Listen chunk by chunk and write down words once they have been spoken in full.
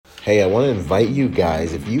Hey, I want to invite you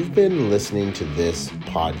guys, if you've been listening to this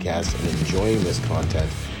podcast and enjoying this content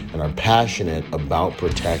and are passionate about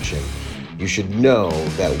protection, you should know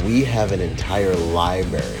that we have an entire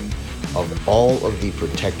library of all of the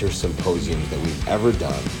Protector Symposiums that we've ever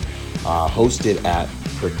done, hosted at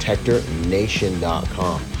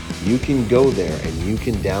protectornation.com. You can go there and you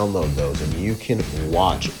can download those and you can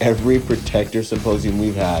watch every Protector Symposium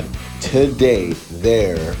we've had to date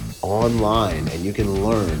there online, and you can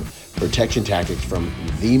learn protection tactics from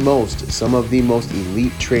some of the most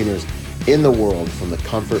elite trainers in the world from the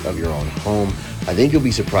comfort of your own home. I think you'll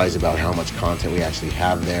be surprised about how much content we actually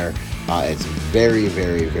have there. It's very,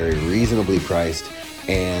 very, very reasonably priced,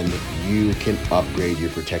 and you can upgrade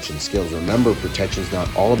your protection skills. Remember, protection is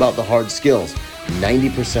not all about the hard skills.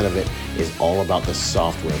 90% of it is all about the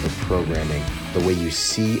software, the programming, the way you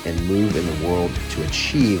see and move in the world to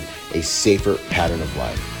achieve a safer pattern of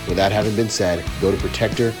life. With that having been said, go to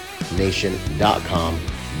protectornation.com,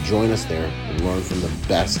 join us there, and learn from the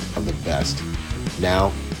best of the best.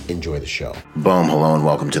 Now, enjoy the show. Boom, hello, and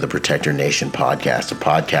welcome to the Protector Nation podcast, a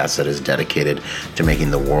podcast that is dedicated to making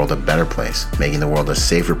the world a better place, making the world a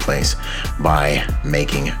safer place by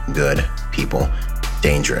making good people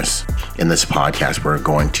dangerous. In this podcast, we're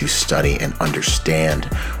going to study and understand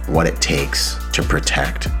what it takes to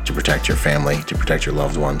protect your family, to protect your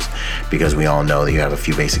loved ones, because we all know that you have a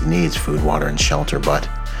few basic needs: food, water, and shelter, but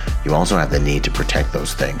you also have the need to protect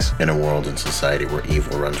those things in a world and society where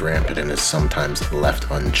evil runs rampant and is sometimes left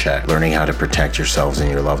unchecked. Learning how to protect yourselves and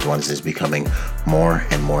your loved ones is becoming more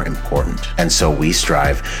and more important. And so we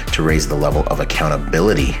strive to raise the level of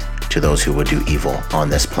accountability to those who would do evil on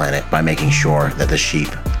this planet by making sure that the sheep,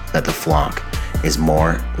 that the flock, is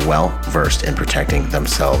more well-versed in protecting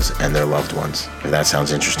themselves and their loved ones. If that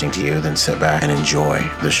sounds interesting to you, then sit back and enjoy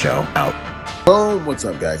the show out. Boom! What's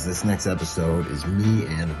up, guys? This next episode is me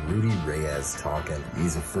and Rudy Reyes talking.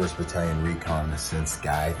 He's a 1st Battalion Reconnaissance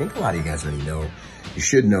guy. I think a lot of you guys already know. You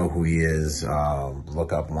should know who he is.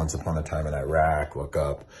 Look up Once Upon a Time in Iraq. Look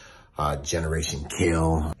up Generation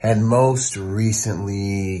Kill. And most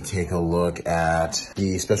recently, take a look at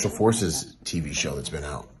the Special Forces TV show that's been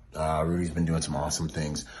out. Rudy's been doing some awesome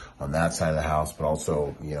things on that side of the house, but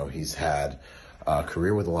also, he's had a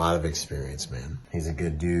career with a lot of experience, man. He's a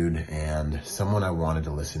good dude and someone I wanted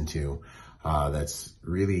to listen to that's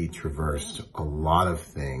really traversed a lot of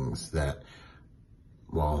things that,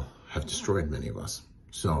 have destroyed many of us.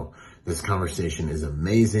 So this conversation is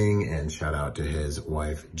amazing, and shout out to his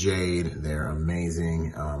wife, Jade. They're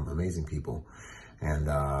amazing, amazing people. And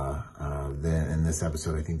then in this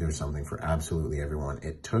episode, I think there's something for absolutely everyone.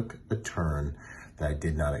 It took a turn that I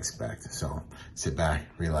did not expect. So sit back,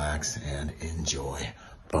 relax, and enjoy.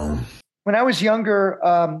 Boom. When I was younger,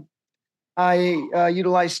 I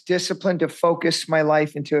utilized discipline to focus my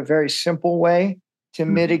life into a very simple way to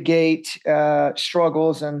mitigate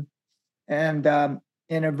struggles and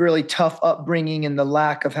in a really tough upbringing and the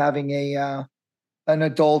lack of having an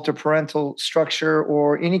adult or parental structure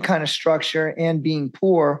or any kind of structure, and being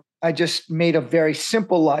poor. I just made a very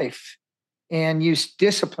simple life and used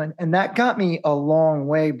discipline. And that got me a long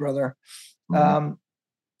way, brother. Mm-hmm.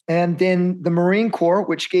 And then the Marine Corps,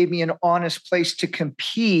 which gave me an honest place to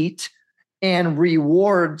compete and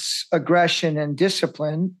rewards aggression and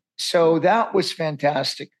discipline. So that was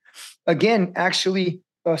fantastic. Again, actually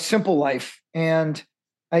a simple life. And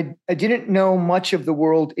I didn't know much of the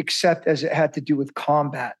world except as it had to do with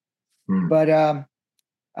combat. But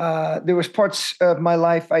there was parts of my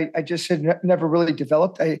life I just had never really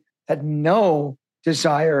developed. I had no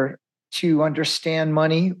desire to understand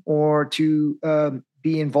money or to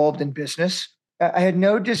be involved in business. I had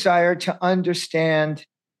no desire to understand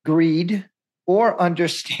greed or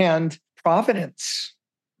understand providence.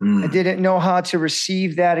 I didn't know how to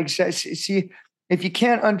receive that. See, if you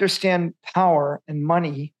can't understand power and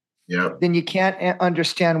money, then you can't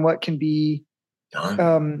understand what can be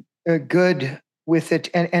good with it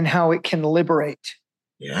and how it can liberate.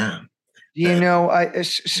 Yeah.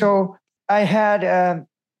 I had,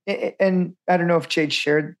 and I don't know if Jade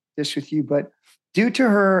shared this with you, but due to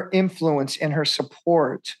her influence and her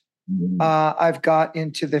support, I've got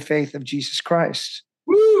into the faith of Jesus Christ.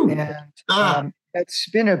 Woo! And it's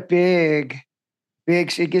been a big,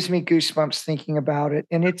 it gives me goosebumps thinking about it.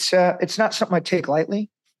 And it's not something I take lightly.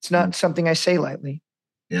 It's not something I say lightly.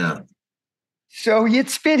 Yeah. So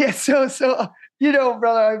it's been,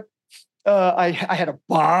 brother, I had a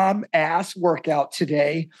bomb ass workout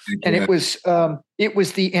today, and it was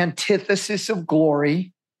the antithesis of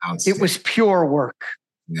glory. It was pure work.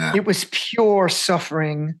 Yeah. It was pure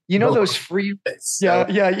suffering. You know, those free. So,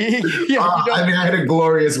 Yeah. I mean, I had a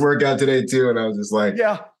glorious workout today too. And I was just like,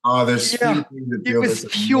 Yeah. oh, there's Yeah. few things that It feel was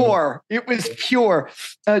this pure. It was pure.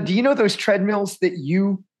 Do you know those treadmills that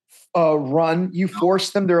you run? You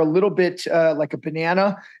force them. They're a little bit like a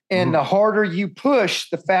banana. And the harder you push,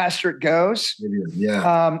 the faster it goes.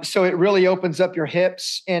 Yeah. So it really opens up your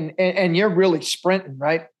hips and you're really sprinting,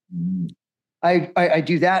 right? Mm-hmm. I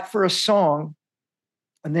do that for a song.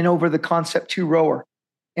 And then over the Concept 2 rower,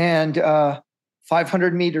 and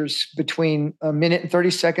 500 meters between a minute and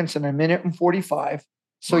 30 seconds and a minute and 45.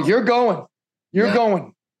 So you're going.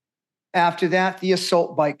 After that, the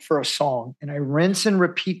assault bike for a song. And I rinse and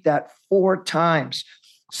repeat that 4 times.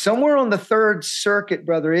 Somewhere on the 3rd circuit,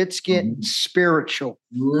 brother, it's getting spiritual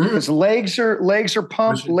because legs are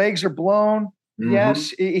pumped, legs are blown.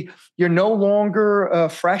 Yes, you're no longer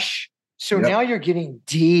fresh. So now you're getting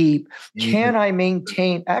deep. Can I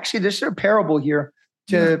maintain? Actually, there's a parable here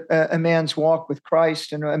to a man's walk with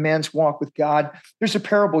Christ and a man's walk with God. There's a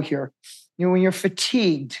parable here. You know, when you're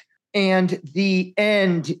fatigued and the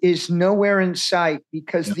end is nowhere in sight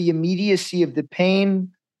because the immediacy of the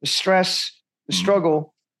pain, the stress, the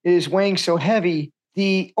struggle is weighing so heavy,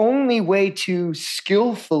 the only way to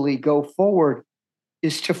skillfully go forward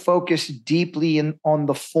is to focus deeply on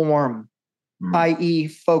the form. I.e.,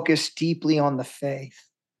 focus deeply on the faith.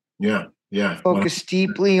 Yeah. Focus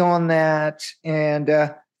deeply on that, and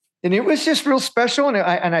it was just real special. And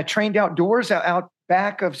I trained outdoors, out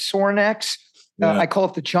back of Sorinex. I call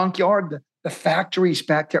it the junkyard, the factories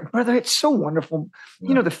back there, brother. It's so wonderful. Yeah.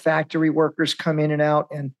 You know, the factory workers come in and out,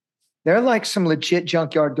 and they're like some legit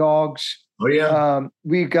junkyard dogs. Oh yeah.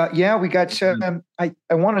 We got. I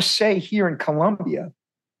want to say here in Colombia,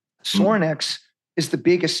 Sorinex is the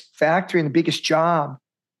biggest factory and the biggest job.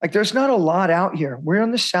 Like there's not a lot out here. We're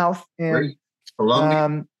in the South and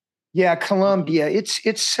Colombia. Colombia.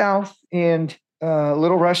 It's South and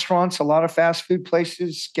little restaurants, a lot of fast food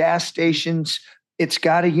places, gas stations. It's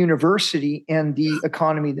got a university and the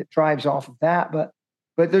economy that drives off of that. But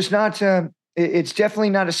there's not. It's definitely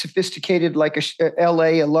not as sophisticated like a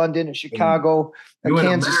L.A., a London, a Chicago, a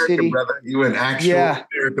Kansas America, City. Brother. You in actual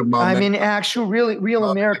America, I'm in actual, real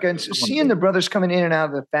America. And so seeing the brothers coming in and out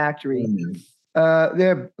of the factory,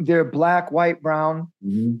 they're black, white, brown,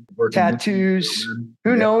 tattoos.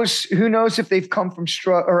 Who knows if they've come from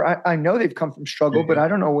struggle, or I know they've come from struggle, but I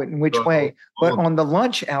don't know in which way. But on the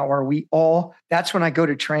lunch hour, that's when I go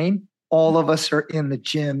to train. All of us are in the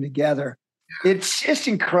gym together. It's just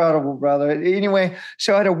incredible, brother. Anyway,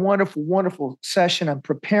 so I had a wonderful, wonderful session. I'm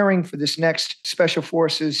preparing for this next Special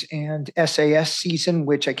Forces and SAS season,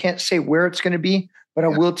 which I can't say where it's going to be, but I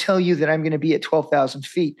will tell you that I'm going to be at 12,000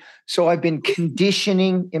 feet. So I've been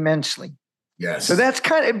conditioning immensely. Yes. So that's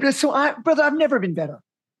brother, I've never been better.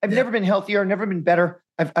 I've never been healthier. I've never been better.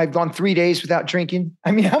 I've gone 3 days without drinking.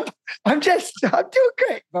 I mean, I'm doing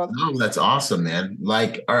great, brother. No, that's awesome, man.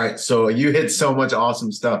 Like, all right, so you hit so much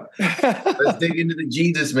awesome stuff. Let's dig into the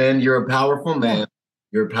Jesus, man. You're a powerful man.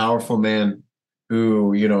 You're a powerful man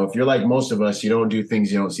who, you know, if you're like most of us, you don't do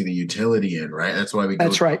things you don't see the utility in, right? That's why we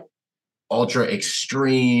go ultra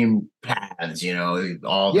extreme paths, you know,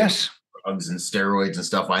 all the drugs and steroids and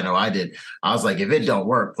stuff. I know I did. I was like, if it don't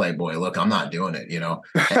work, Playboy, look, I'm not doing it, you know.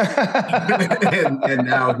 and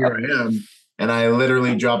now here I am. And I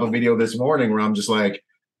literally drop a video this morning where I'm just like,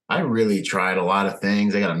 I really tried a lot of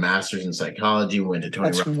things. I got a master's in psychology, went to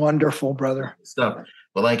Tony. That's wonderful, brother. Stuff.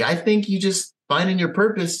 But like, I think you just finding your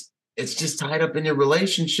purpose, it's just tied up in your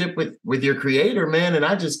relationship with your creator, man. And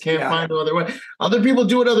I just can't find no other way. Other people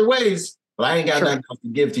do it other ways, but I ain't got nothing else to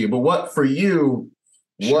give to you. But what for you,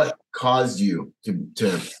 what caused you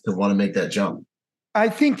to want to make that jump? I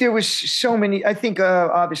think there was so many. I think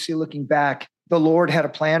obviously looking back, the Lord had a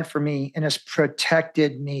plan for me and has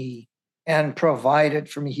protected me and provided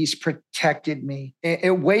for me. He's protected me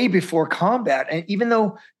way before combat. And even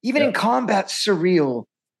in combat, surreal,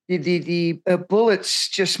 the bullets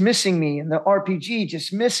just missing me and the RPG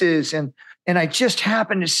just misses. And I just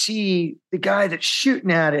happened to see the guy that's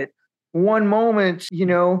shooting at it one moment, you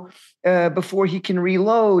know, before he can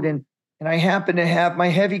reload. And I happen to have my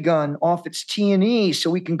heavy gun off its T&E so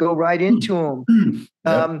we can go right into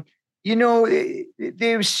him. You know,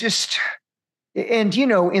 there's just, and, you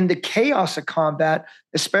know, in the chaos of combat,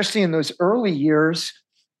 especially in those early years,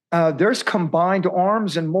 there's combined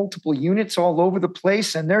arms and multiple units all over the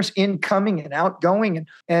place, and there's incoming and outgoing.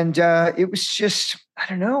 And it was just, I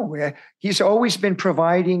don't know, he's always been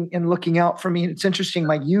providing and looking out for me. And it's interesting,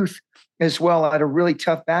 my youth as well, I had a really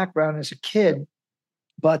tough background as a kid,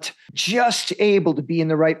 but just able to be in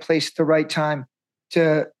the right place at the right time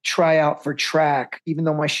to try out for track, even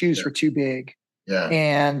though my shoes were too big. Yeah.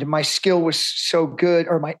 And my skill was so good,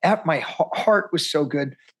 or my heart was so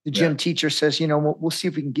good. The gym teacher says, we'll see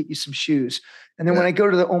if we can get you some shoes. And then when I go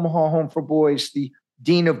to the Omaha Home for Boys, the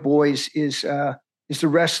dean of boys is the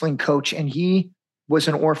wrestling coach, and he was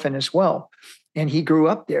an orphan as well. And he grew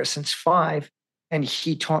up there since 5, and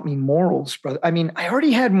he taught me morals, brother. I mean, I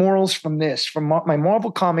already had morals from my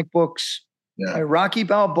Marvel comic books, my Rocky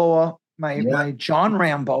Balboa, my John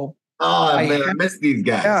Rambo. Oh, I miss these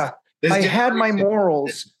guys. Yeah. I had my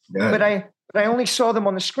morals, but I only saw them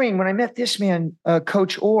on the screen. When I met this man,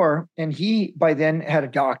 Coach Orr, and he by then had a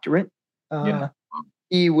doctorate.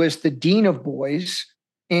 He was the dean of boys,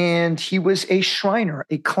 and he was a Shriner,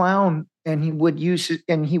 a clown, and he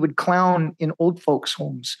would clown in old folks'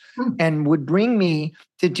 homes and would bring me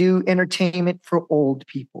to do entertainment for old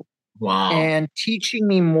people. Wow. And teaching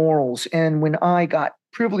me morals. And when I got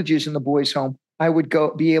privileges in the boys' home, I would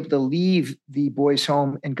be able to leave the boys'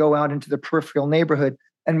 home and go out into the peripheral neighborhood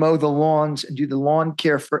and mow the lawns and do the lawn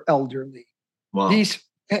care for elderly. Wow.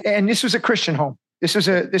 And this was a Christian home. This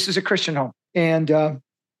is a Christian home. And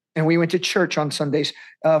we went to church on Sundays.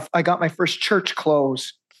 I got my first church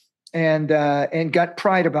clothes and got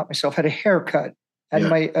pride about myself, had a haircut, had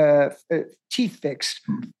my teeth fixed.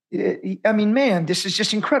 I mean, man, this is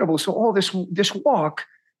just incredible. So all this walk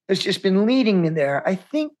has just been leading me there. I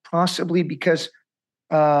think possibly because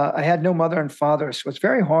I had no mother and father. So it's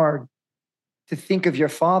very hard to think of your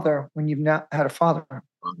father when you've not had a father.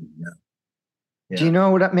 Yeah. Do you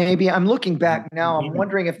know what? Maybe I'm looking back now. I'm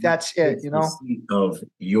wondering if that's it, of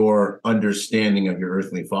your understanding of your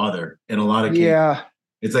earthly father. In a lot of cases,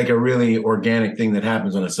 it's like a really organic thing that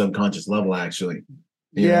happens on a subconscious level, actually.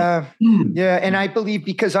 Yeah. And I believe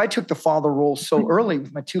because I took the father role so early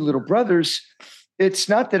with my 2 little brothers, it's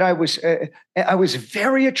not that I was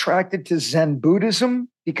very attracted to Zen Buddhism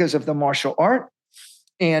because of the martial art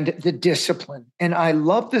and the discipline. And I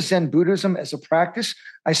love the Zen Buddhism as a practice.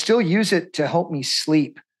 I still use it to help me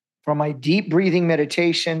sleep for my deep breathing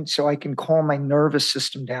meditation so I can calm my nervous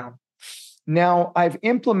system down. Now, I've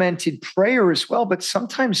implemented prayer as well, but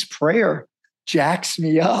sometimes prayer jacks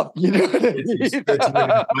me up. You know what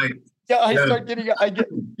I mean?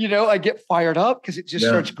 I get fired up because it just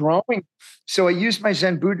starts growing. So I use my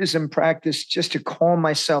Zen Buddhism practice just to calm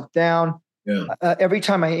myself down. Every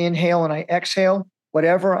time I inhale and I exhale,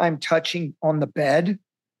 whatever I'm touching on the bed,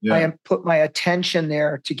 I put my attention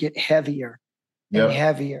there to get heavier and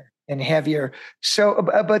heavier and heavier. So,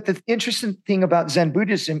 but the interesting thing about Zen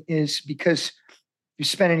Buddhism is because if you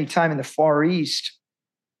spend any time in the Far East,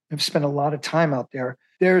 I've spent a lot of time out there.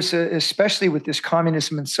 There's especially with this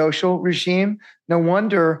communism and social regime, no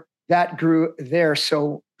wonder that grew there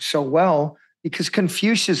so well, because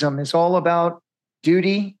Confucianism is all about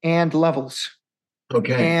duty and levels.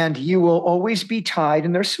 Okay. And you will always be tied,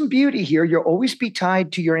 and there's some beauty here. You'll always be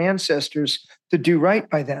tied to your ancestors to do right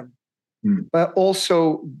by them. But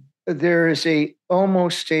also there is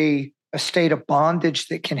almost a state of bondage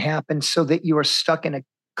that can happen so that you are stuck in a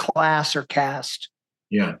class or caste.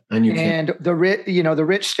 Yeah. And the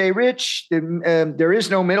rich stay rich. There is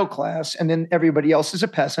no middle class. And then everybody else is a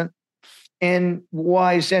peasant. And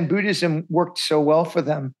why Zen Buddhism worked so well for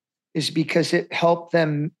them is because it helped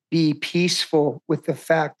them be peaceful with the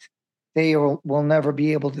fact they will never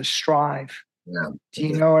be able to strive. Yeah. Do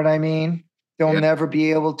you know what I mean? They'll never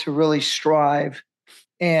be able to really strive.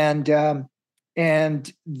 And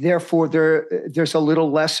therefore there's a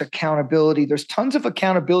little less accountability. There's tons of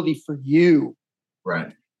accountability for you.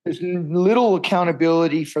 Right. There's little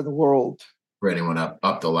accountability for the world. For anyone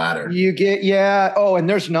up the ladder. You get, and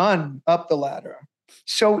there's none up the ladder.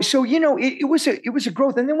 So it was a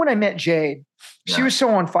growth. And then when I met Jade, she was so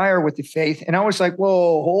on fire with the faith. And I was like,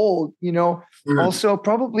 whoa, hold, also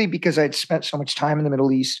probably because I'd spent so much time in the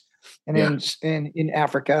Middle East and in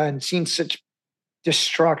Africa and seen such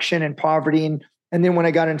destruction and poverty. And then when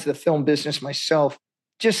I got into the film business myself,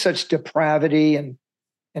 just such depravity and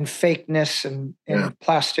fakeness and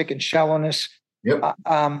plastic and shallowness. Yep.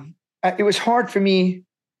 It was hard for me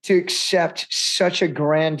to accept such a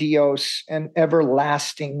grandiose and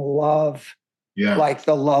everlasting love, like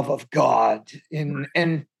the love of God.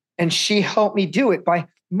 And she helped me do it by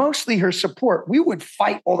mostly her support. We would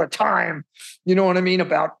fight all the time, you know what I mean,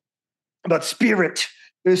 about spirit,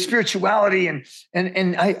 the spirituality.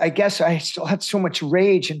 And I guess I still had so much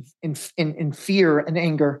rage and fear and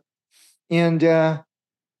anger.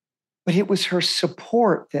 But it was her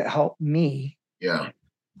support that helped me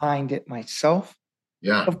find it myself.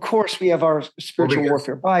 Yeah. Of course, we have our spiritual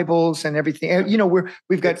warfare Bibles and everything.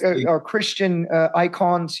 We've got our Christian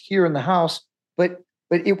icons here in the house, but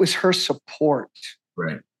it was her support.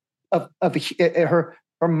 Right. of her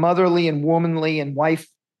motherly and womanly and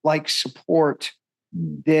wife-like support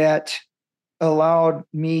that allowed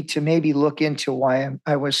me to maybe look into why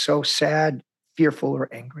I was so sad, fearful,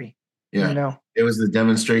 or angry. Yeah. You know, it was the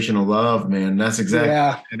demonstration of love, man. That's exactly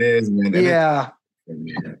what it is, man.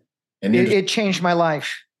 And it changed my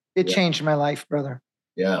life. It Yeah. changed my life, brother.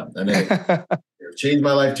 Yeah. And it changed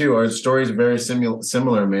my life too. Our stories are very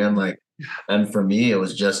similar, man. Like, and for me, it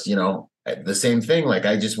was just, you know, the same thing. Like,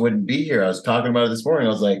 I just wouldn't be here. I was talking about it this morning.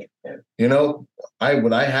 I was like, you know, I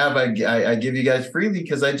give you guys freely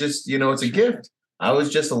because I just, you know, it's a gift. I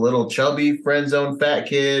was just a little chubby, friend zone, fat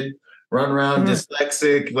kid, run around,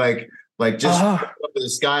 dyslexic, like just up in the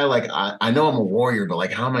sky. Like, I know I'm a warrior, but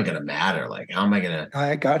like, how am I going to matter? Like, how am I going to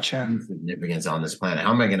I gotcha. significance on this planet?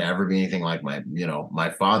 How am I going to ever be anything like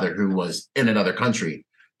my father, who was in another country,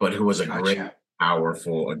 but who was a great,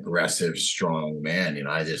 powerful, aggressive, strong man? You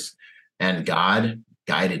know, and God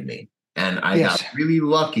guided me. And I got really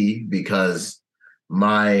lucky because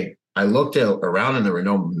I looked around and there were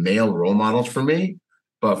no male role models for me.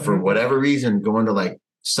 But for whatever reason, going to like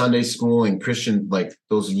Sunday school and Christian, like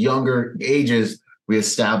those younger ages, we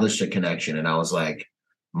established a connection. And I was like,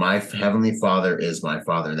 my Heavenly Father is my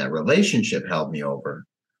father. And that relationship held me over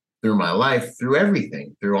through my life, through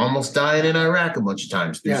everything, through almost dying in Iraq a bunch of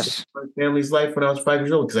times, through my family's life when I was 5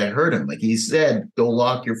 years old, because I heard him. Like he said, go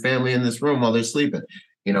lock your family in this room while they're sleeping,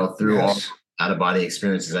 you know, through all out-of-body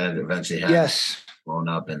experiences I eventually had grown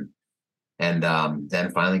up and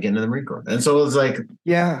then finally getting to the Marine Corps. And so it was like,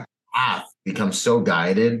 path becomes so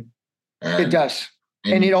guided. And, it does.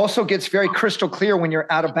 And it also gets very crystal clear when you're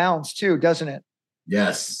out of bounds too, doesn't it?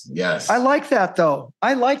 Yes. I like that though.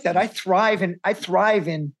 I like that. I thrive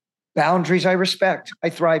in boundaries I respect. I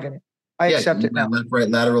thrive in it. I accept it now. Left, right,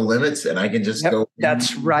 lateral limits, and I can just go.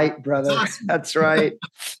 That's right, brother. Awesome. That's right.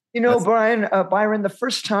 You know, Byron, the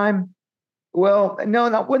first time, well, no,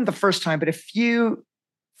 that wasn't the first time, but a few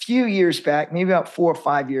years back, maybe about 4 or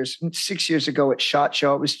 5 years, 6 years ago at SHOT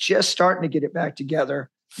Show, I was just starting to get it back together.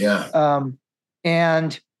 Yeah.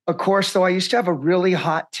 And of course, though, I used to have a really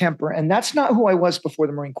hot temper, and that's not who I was before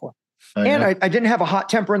the Marine Corps. I didn't have a hot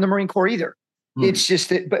temper in the Marine Corps either. It's just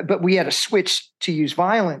that, but we had to switch to use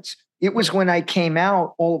violence. It was when I came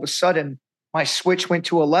out, all of a sudden, my switch went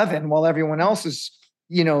to 11 while everyone else is,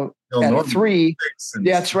 you know, at 3.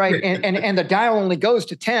 That's right. And the dial only goes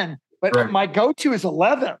to 10, but my go-to is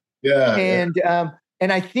 11. Yeah.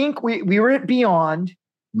 And I think we were at Beyond,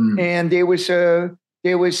 and there was the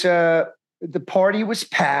party was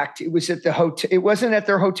packed. It was at the hotel. It wasn't at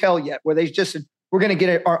their hotel yet, where they just said, we're going to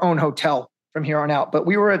get our own hotel from here on out. But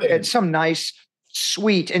we were at some nice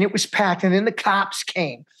suite, and it was packed. And then the cops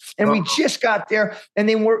came, and we just got there, and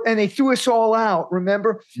they threw us all out.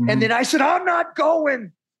 Remember? And then I said, I'm not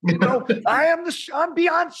going. You know, I'm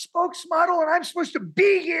Beyond spokesmodel, and I'm supposed to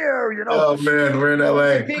be here. You know. Oh man, we're in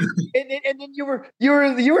LA. And then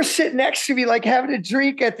you were sitting next to me, like having a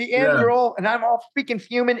drink at the end. And I'm all freaking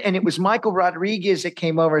fuming. And it was Michael Rodriguez that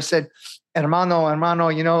came over and said, Hermano,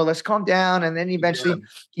 you know, let's calm down. And then eventually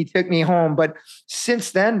he took me home. But since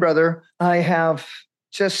then, brother, I have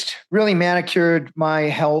just really manicured my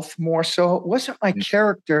health more so. It wasn't my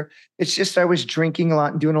character. It's just I was drinking a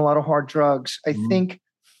lot and doing a lot of hard drugs. I think.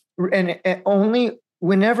 And only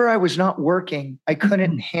whenever I was not working, I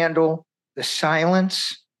couldn't handle the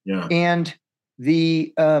silence and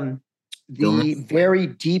the very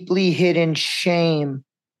deeply hidden shame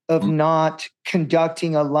of not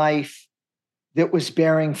conducting a life that was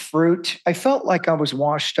bearing fruit. I felt like I was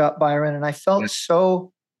washed up, Byron, and I felt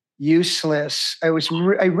so useless. I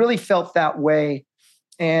really felt that way.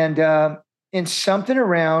 And in something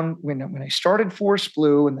around when I started Force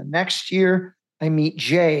Blue, and the next year I meet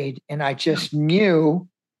Jade, and I just knew,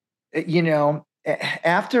 you know,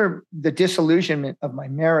 after the disillusionment of my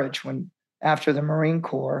marriage, after the Marine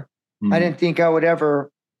Corps, I didn't think I would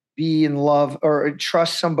ever be in love or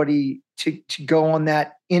trust somebody to go on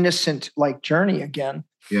that innocent like journey again.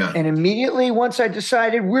 Yeah. And immediately once I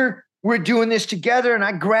decided we're doing this together, and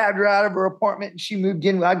I grabbed her out of her apartment and she moved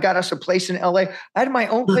in. I got us a place in LA. I had my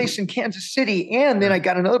own place in Kansas City, and then I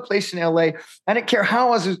got another place in LA. I didn't care how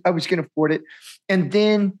I was going to afford it. And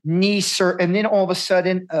then and then all of a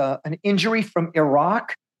sudden an injury from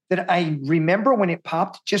Iraq that I remember when it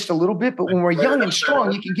popped just a little bit, but when we're young and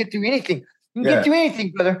strong, you can get through anything. You can get through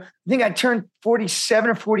anything, brother. I think I turned 47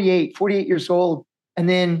 or 48 years old. And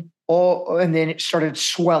then it started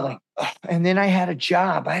swelling. And then I had a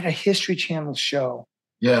job. I had a History Channel show.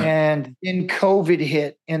 Yeah. And then COVID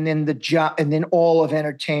hit, and then the job, and then all of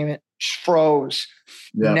entertainment froze.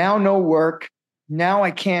 Yeah. Now no work. Now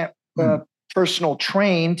I can't personal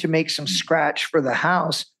train to make some scratch for the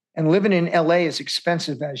house. And living in LA is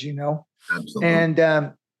expensive, as you know. Absolutely.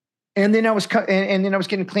 And then I was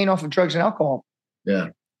getting clean off of drugs and alcohol. Yeah.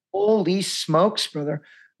 Holy smokes, brother.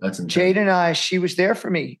 That's intense. Jade and I, she was there for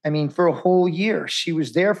me. I mean, for a whole year, she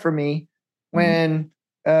was there for me when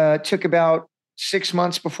it took about 6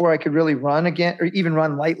 months before I could really run again or even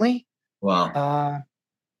run lightly. Wow.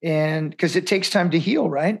 And because it takes time to heal,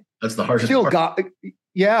 right? That's the hardest part.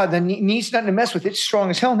 Yeah, the knee's nothing to mess with. It's strong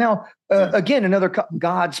as hell. Now, again, another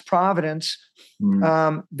God's providence.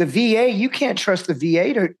 The VA, you can't trust the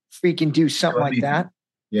VA to freaking do something like that.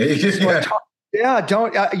 Yeah,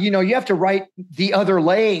 don't you have to write the other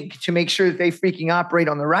leg to make sure that they freaking operate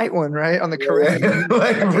on the right one, right? On the correct one.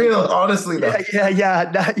 Like real, honestly. Though.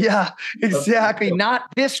 Yeah, exactly. Not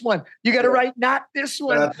this one. You got to write not this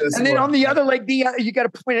one. And then on the other leg, you got to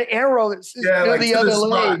point an arrow that says the other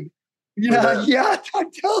leg. Yeah,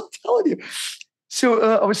 I'm telling you. So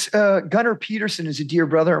I was Gunnar Peterson is a dear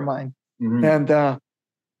brother of mine, and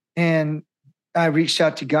I reached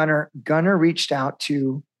out to Gunnar. Gunnar reached out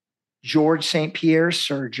to George St. Pierre's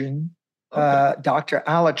surgeon, Dr.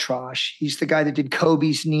 Alatrosh. He's the guy that did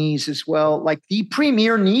Kobe's knees as well, like the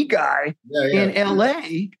premier knee guy in LA.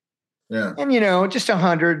 Yeah. And, just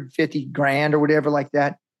 $150,000 or whatever like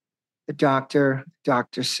that. The doctor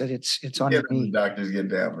said, it's on me. The doctors get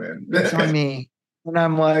down, man. It's on me. And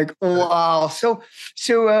I'm like, wow. So,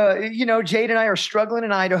 Jade and I are struggling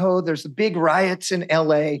in Idaho. There's the big riots in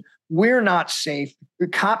LA. We're not safe. The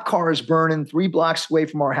cop car is burning 3 blocks away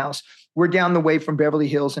from our house. We're down the way from Beverly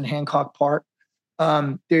Hills and Hancock Park.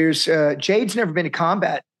 There's Jade's never been to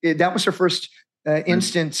combat. That was her first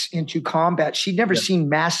instance into combat. She'd never seen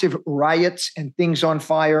massive riots and things on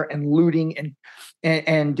fire and looting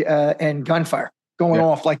and gunfire going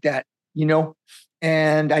off like that,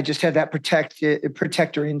 And I just had that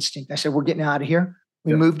protector instinct. I said, we're getting out of here.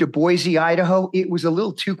 We moved to Boise, Idaho. It was a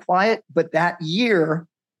little too quiet, but that year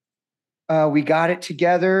we got it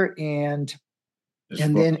together and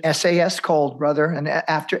then SAS called, brother. And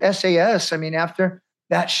after SAS, after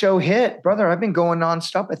that show hit, brother, I've been going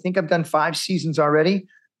nonstop. I think I've done 5 seasons already.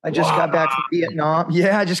 I just got back from Vietnam.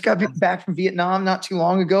 Yeah, I just got back from Vietnam not too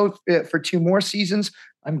long ago for 2 more seasons.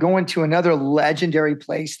 I'm going to another legendary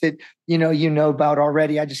place that you know about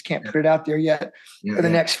already. I just can't put it out there yet for the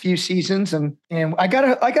next few seasons. And I got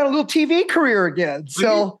a little TV career again.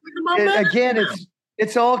 So again,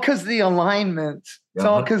 it's all because of the alignment. It's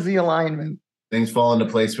all because of the alignment. Things fall into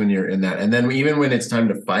place when you're in that. And then even when it's time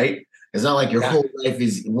to fight, it's not like your whole life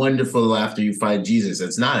is wonderful after you find Jesus.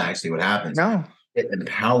 It's not actually what happens. No. Get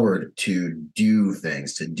empowered to do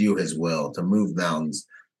things, to do his will, to move mountains,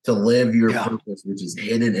 to live your purpose, which is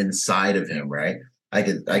hidden inside of him, right? I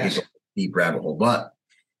could go deep rabbit hole. But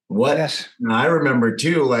I remember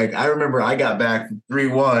too, I got back from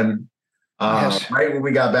 3-1, right when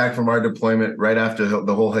we got back from our deployment, right after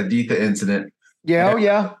the whole Haditha incident.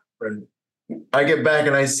 I get back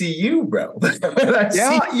and I see you, bro. On what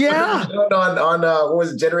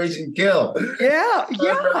was it, Generation Kill?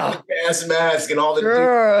 Gas mask and all the.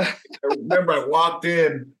 I remember I walked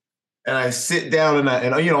in and I sit down and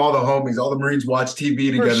all the homies, all the Marines watch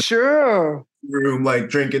TV together. For sure. Room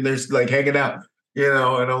drinking, there's hanging out. And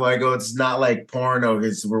I'm like, oh, it's not like porno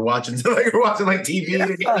because we're watching TV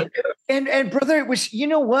together. And brother, it was,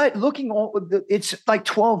 it's like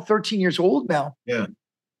 12, 13 years old now. Yeah.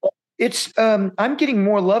 It's I'm getting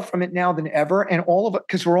more love from it now than ever, and all of it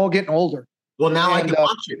because we're all getting older. Well, now I can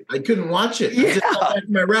watch it. I couldn't watch it. I just got back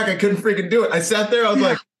from my rack. I couldn't freaking do it. I sat there. I was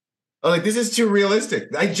like, this is too realistic.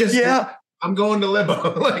 I'm going to limbo.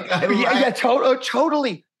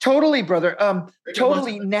 Totally, brother.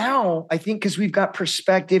 Totally. Now I think because we've got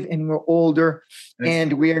perspective and we're older,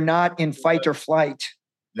 and we are not in fight or flight.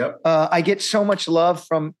 Yep. I get so much love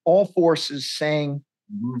from all forces saying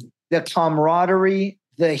the camaraderie.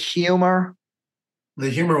 The humor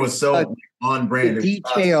was so on brand. The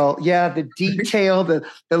detail, the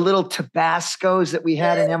little Tabascos that we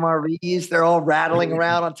had in MREs, they're all rattling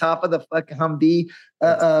around on top of the fucking Humvee,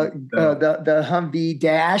 the Humvee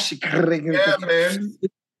dash. Man.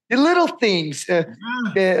 The little things,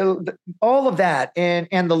 all of that,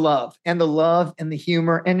 and the love and the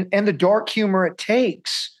humor and the dark humor it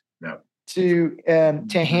takes to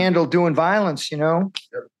handle doing violence.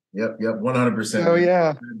 Yep, 100%. Oh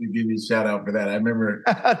yeah, to give you a shout out for that. I remember.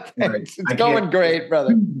 Thanks. It's going great,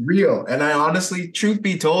 brother. Real, and I honestly, truth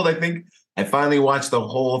be told, I think I finally watched the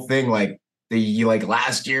whole thing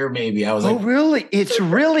last year. Maybe I was like, oh really? It's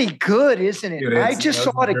really good, isn't it? Dude, I just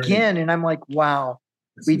saw it again, and I'm like, wow,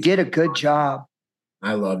 we did a good job.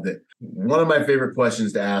 I loved it. One of my favorite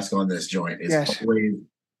questions to ask on this joint is always,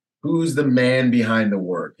 who's the man behind the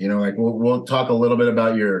work? You know, like we'll talk a little bit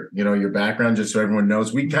about your background just so everyone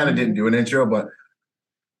knows. We kind of didn't do an intro, but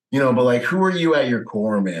like who are you at your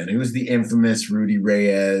core, man? Who's the infamous Rudy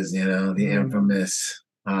Reyes, the infamous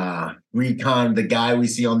Recon, the guy we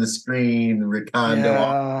see on the screen,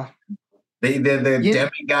 Recondo. The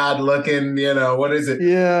demigod looking, what is it?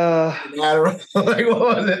 Yeah. Like,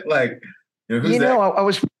 what was it like? Who's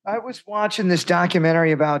that? I was watching this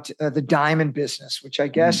documentary about the diamond business, which I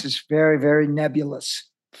guess is very, very nebulous.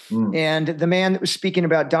 And the man that was speaking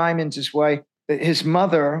about diamonds is why his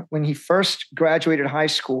mother, when he first graduated high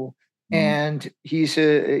school, and he's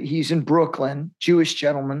in Brooklyn, Jewish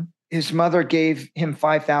gentleman, his mother gave him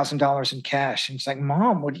 $5,000 in cash. And he's like,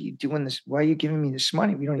 Mom, what are you doing this? Why are you giving me this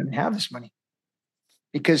money? We don't even have this money.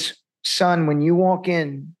 Because, son, when you walk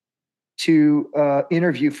in to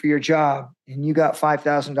interview for your job and you got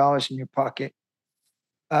 $5,000 in your pocket,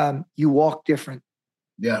 you walk different.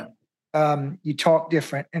 Yeah. You talk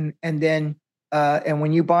different. And then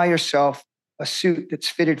when you buy yourself a suit that's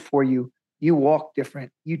fitted for you, you walk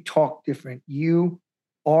different. You talk different. You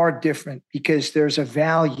are different because there's a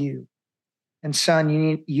value. And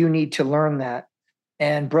son, you need to learn that.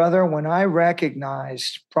 And brother, when I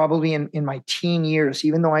recognized probably in my teen years,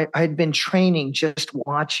 even though I had been training, just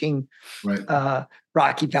watching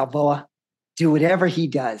Rocky Balboa do whatever he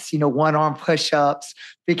does, one arm push-ups,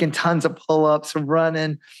 making tons of pull-ups,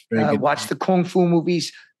 running, watch the Kung Fu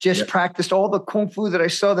movies, just practiced all the Kung Fu that I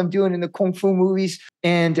saw them doing in the Kung Fu movies.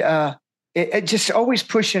 And it just always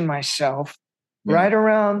pushing myself. Right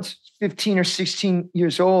around 15 or 16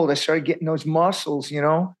 years old, I started getting those muscles,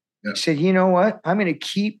 I said, you know what? I'm going to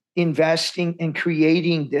keep investing in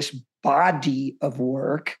creating this body of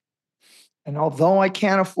work. And although I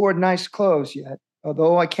can't afford nice clothes yet,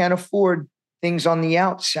 although I can't afford things on the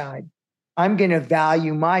outside, I'm going to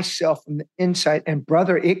value myself from the inside. And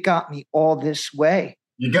brother, it got me all this way.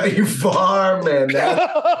 You got you far, man.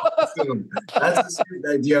 That's awesome. That's a sweet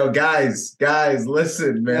idea. Guys,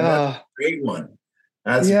 listen, man. That's a great one.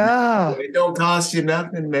 It don't cost you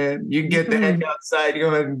nothing, man. You can get the heck outside. You go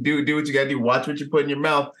ahead and do what you got to do. Watch what you put in your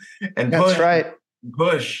mouth, and that's right.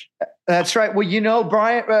 Push. That's right. Well,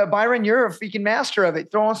 Byron, you're a freaking master of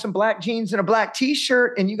it. Throw on some black jeans and a black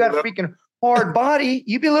T-shirt, and you got a freaking hard body.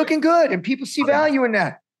 You be looking good, and people see value in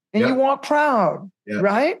that, and you walk proud,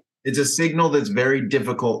 right? It's a signal that's very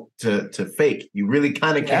difficult to fake. You really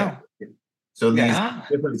kind of can't. So these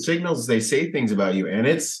different signals, they say things about you, and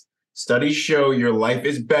studies show your life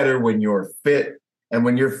is better when you're fit. And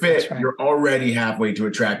when you're fit, you're already halfway to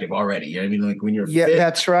attractive already. You know what I mean? Like when you're fit. Yeah,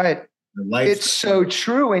 that's right. It's so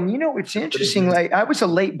true. And it's interesting. Like I was a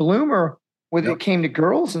late bloomer when it came to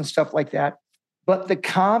girls and stuff like that. But the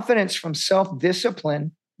confidence from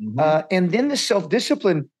self-discipline and then the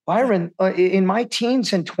self-discipline, Byron, in my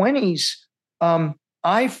teens and 20s,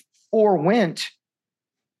 I forewent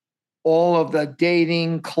all of the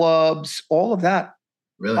dating clubs, all of that.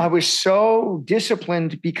 Really? I was so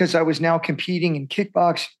disciplined because I was now competing in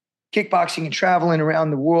kickboxing and traveling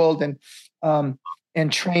around the world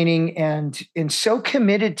and training and so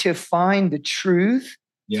committed to find the truth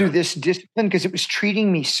through this discipline because it was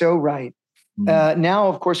treating me so right. Now,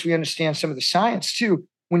 of course, we understand some of the science too.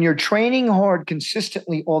 When you're training hard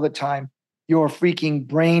consistently all the time, your freaking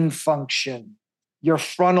brain function, your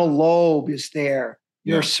frontal lobe is there.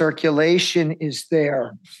 Your circulation is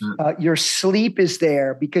there. Your sleep is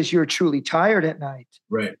there because you're truly tired at night.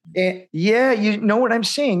 Right. And you know what I'm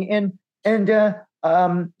saying. And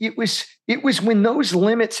it was when those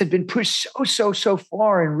limits had been pushed so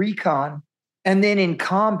far in recon, and then in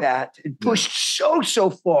combat, it pushed so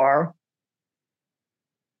far.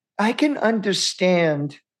 I can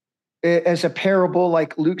understand as a parable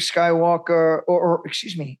like Luke Skywalker or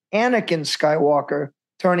Anakin Skywalker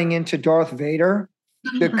turning into Darth Vader.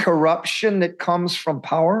 The corruption that comes from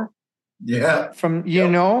power, from and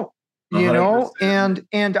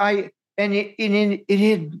it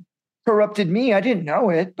had corrupted me. I didn't know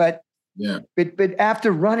it, but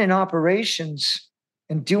after running operations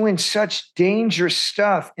and doing such dangerous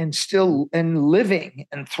stuff and still living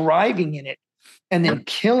and thriving in it, and then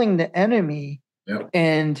killing the enemy,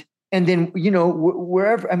 and then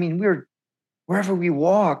wherever we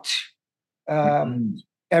walked.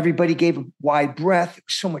 Everybody gave a wide breath,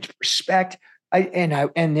 so much respect.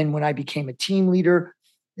 And then when I became a team leader,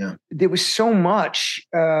 there was so much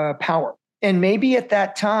power. And maybe at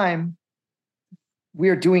that time,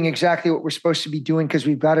 we're doing exactly what we're supposed to be doing because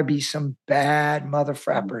we've got to be some bad mother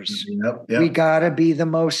frappers. We got to be the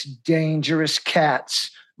most dangerous cats,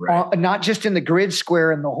 not just in the grid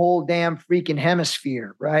square, in the whole damn freaking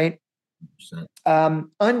hemisphere, right?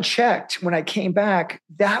 Unchecked, when I came back,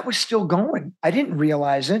 that was still going. I didn't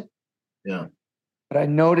realize it. Yeah. But I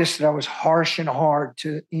noticed that I was harsh and hard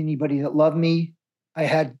to anybody that loved me. I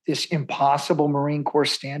had this impossible Marine Corps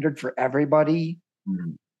standard for everybody,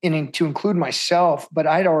 and to include myself. But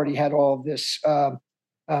I'd already had all of this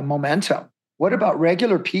momentum. What about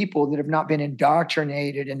regular people that have not been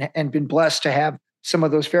indoctrinated and been blessed to have some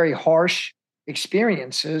of those very harsh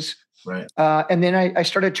experiences? Right. And then I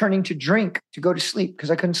started turning to drink to go to sleep because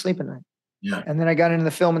I couldn't sleep at night. Yeah. And then I got into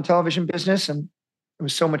the film and television business, and it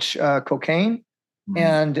was so much cocaine,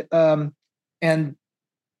 and when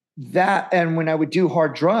I would do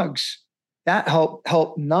hard drugs, that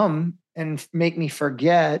helped numb and make me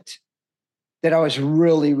forget that I was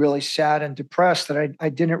really, really sad and depressed, that I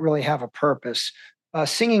didn't really have a purpose.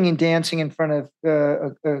 Singing and dancing in front of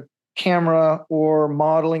a camera or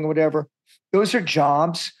modeling or whatever, those are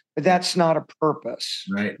jobs, but that's not a purpose.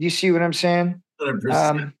 Right. Do you see what I'm saying?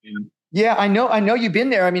 100%. Yeah, I know you've been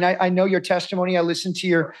there. I mean, I know your testimony. I listened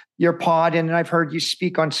to your pod, and I've heard you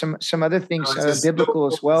speak on some other things, biblical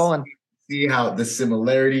as well. And see how the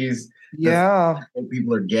similarities, what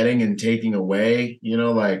people are getting and taking away,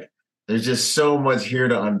 like there's just so much here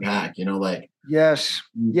to unpack, yes.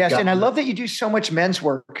 And I love that you do so much men's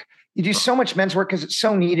work. You do so much men's work because it's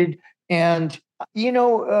so needed. And,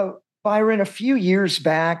 Byron, a few years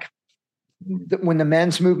back, when the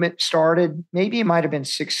men's movement started, maybe it might have been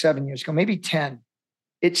 6-7 years ago, maybe 10.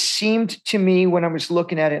 It seemed to me when I was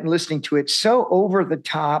looking at it and listening to it, so over the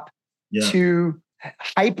top to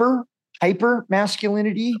hyper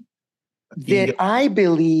masculinity that I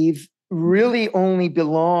believe really only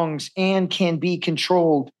belongs and can be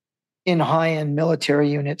controlled in high-end military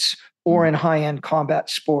units or in high-end combat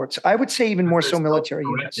sports. I would say even more so military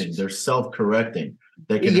units. They're self-correcting.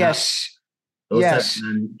 They can those types of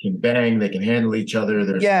men can bang, they can handle each other.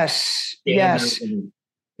 There's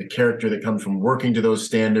the character that comes from working to those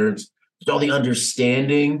standards. There's all the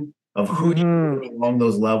understanding of who you are along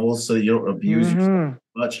those levels so that you don't abuse yourself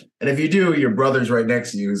much. And if you do, your brother's right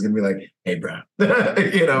next to you is going to be like, hey, bro.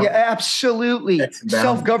 Yeah, absolutely.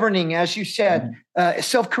 Self-governing, as you said,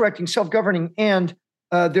 self-correcting, self-governing. And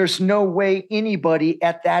there's no way anybody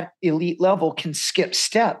at that elite level can skip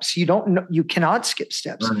steps. You cannot skip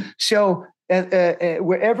steps. Right. So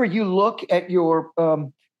wherever you look at your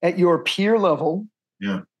peer level,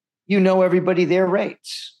 everybody there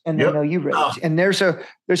rates, and they know you rate, and there's a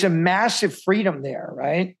massive freedom there,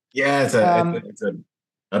 right? Yeah, it's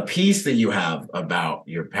a piece that you have about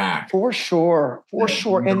your pack, for sure.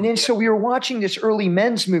 And then so we were watching this early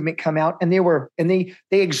men's movement come out, and they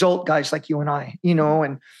exalt guys like you and I,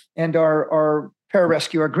 and our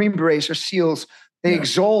pararescue, our Green Berets, our SEALs. They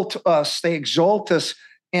exalt us.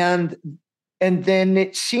 And then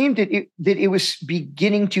it seemed that it was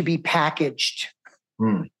beginning to be packaged.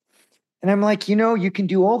 And I'm like, you can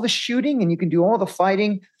do all the shooting and you can do all the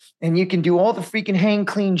fighting and you can do all the freaking hang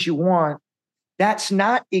cleans you want. That's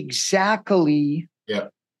not exactly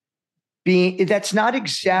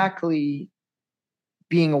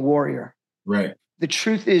being a warrior. Right. The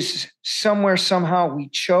truth is, somewhere, somehow, we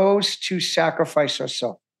chose to sacrifice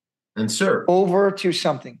ourselves and serve over to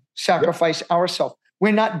something, sacrifice ourselves.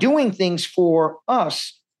 We're not doing things for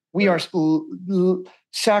us. We are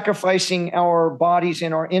sacrificing our bodies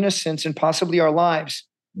and our innocence and possibly our lives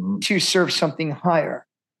to serve something higher.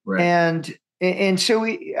 Right. And so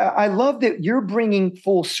I love that you're bringing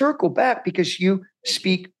full circle back, because you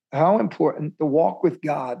speak how important the walk with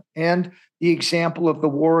God and the example of the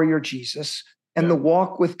warrior Jesus and the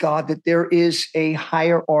walk with God, that there is a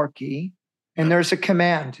hierarchy and there's a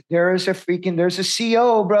command. There's a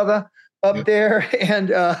CO, brother, up there, and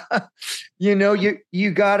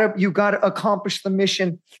you gotta accomplish the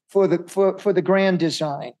mission for the grand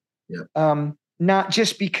design. Not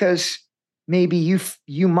just because maybe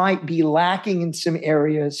you might be lacking in some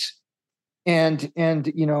areas, and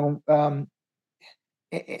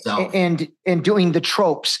doing the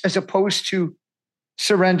tropes as opposed to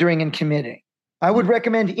surrendering and committing. I would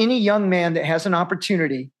recommend any young man that has an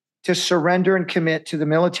opportunity to surrender and commit to the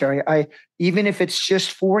military. Even if it's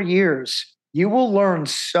just 4 years, you will learn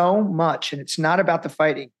so much. And it's not about the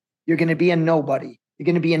fighting. You're going to be a nobody. You're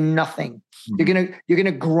going to be a nothing. You're going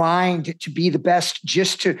to grind to be the best,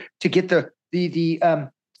 just to get the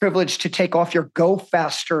privilege to take off your go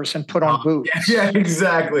fasters and put on boots. Yeah,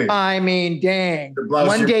 exactly. I mean, dang.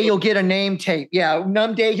 One day you'll get a name tape. Yeah.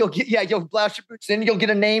 One day you'll blouse your boots, then you'll get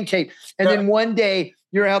a name tape. And then one day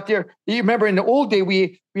you're out there. You remember in the old day,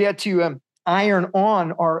 we had to iron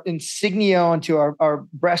on our insignia onto our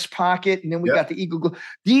breast pocket. And then we got the eagle.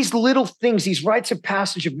 These little things, these rites of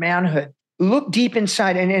passage of manhood, look deep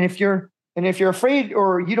inside. And if you're afraid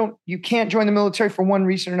or you can't join the military for one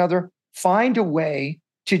reason or another, find a way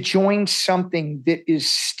to join something that is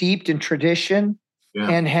steeped in tradition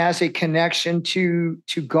and has a connection to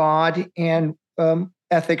God and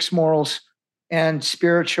ethics, morals, and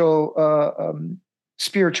spiritual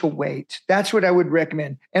weight. That's what I would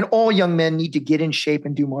recommend. And all young men need to get in shape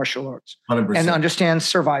and do martial arts 100%. And understand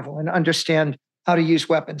survival and understand how to use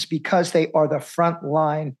weapons, because they are the front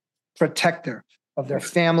line protector of their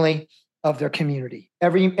family, of their community.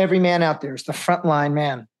 Every man out there is the frontline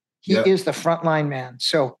man. He is the frontline man.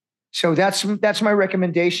 So that's my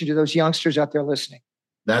recommendation to those youngsters out there listening.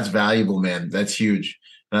 That's valuable, man. That's huge.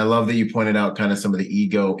 And I love that you pointed out kind of some of the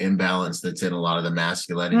ego imbalance that's in a lot of the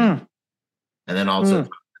masculinity. And then also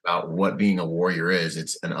about what being a warrior is.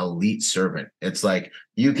 It's an elite servant. It's like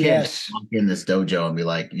you can't just walk in this dojo and be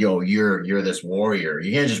like, yo, you're this warrior.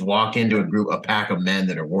 You can't just walk into a pack of men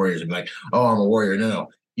that are warriors and be like, oh, I'm a warrior. No.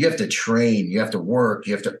 You have to train, you have to work,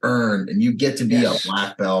 you have to earn, and you get to be a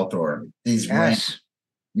black belt or these ranks.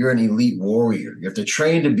 You're an elite warrior. You have to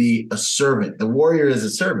train to be a servant. The warrior is a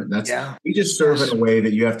servant. You just serve in a way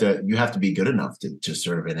that you have to be good enough to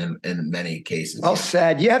serve in many cases. Well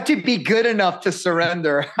said. You have to be good enough to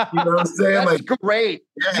surrender. You know what I'm saying? That's great.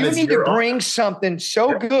 You need to bring something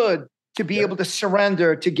so good to be able to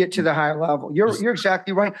surrender to get to the higher level. You're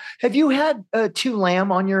exactly right. Have you had 2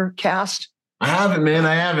 Lamb on your cast? I haven't, man.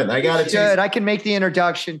 I haven't. I got it. Good. I can make the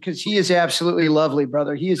introduction because he is absolutely lovely,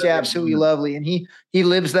 brother. He is absolutely lovely, and he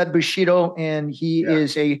lives that Bushido, and he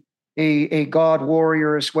is a God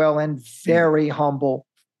warrior as well, and very humble,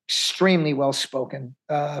 extremely well spoken,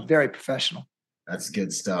 very professional. That's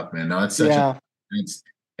good stuff, man. No, it's such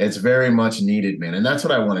it's very much needed, man, and that's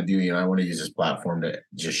what I want to do. You know, I want to use this platform to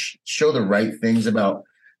just show the right things about.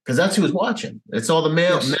 Because that's who's watching. It's all the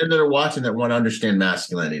men that are watching that want to understand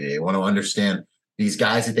masculinity. They want to understand these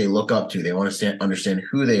guys that they look up to. They want to understand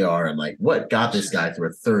who they are and like what got this guy through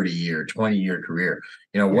a 30-year, 20-year career.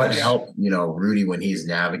 You know, what helped, Rudy when he's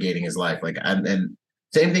navigating his life. Like, and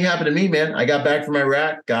same thing happened to me, man. I got back from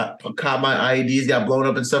Iraq, caught my IEDs, got blown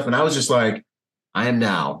up and stuff. And I was just like, I am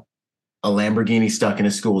now a Lamborghini stuck in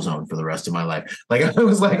a school zone for the rest of my life. Like, I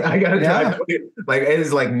was like, I got to drive. Like, it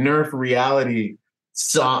is like Nerf reality.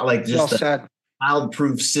 Saw like just the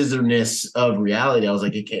child-proof scissor-ness of reality. I was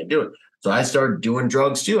like, you can't do it. So I started doing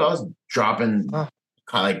drugs too. I was dropping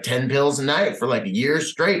like 10 pills a night for like a year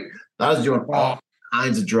straight. I was doing all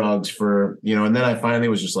kinds of drugs for, and then I finally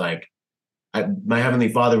was just like, my Heavenly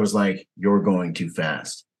Father was like, you're going too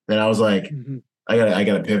fast. Then I was like, I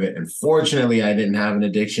gotta pivot. And fortunately, I didn't have an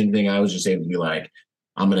addiction thing. I was just able to be like,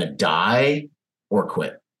 I'm going to die or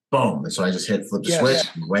quit. Boom. And so I just flipped the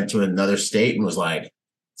switch, went to another state and was like,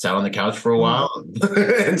 sat on the couch for a while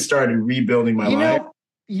and started rebuilding my life.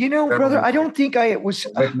 Brother, I don't think I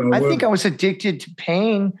think I was addicted to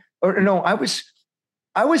pain I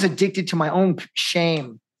was addicted to my own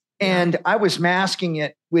shame and I was masking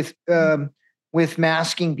it with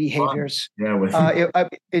masking behaviors.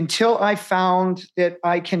 Until I found that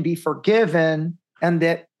I can be forgiven and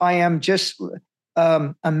that I am just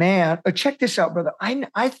a man. Check this out, brother.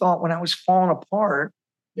 I thought when I was falling apart,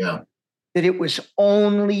 that it was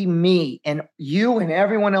only me and you and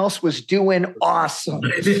everyone else was doing awesome.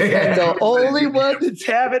 And the only one that's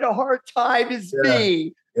having a hard time is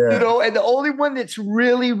me. And the only one that's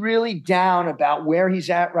really, really down about where he's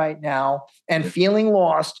at right now and feeling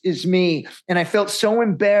lost is me. And I felt so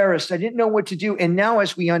embarrassed. I didn't know what to do. And now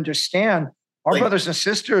as we understand, our brothers and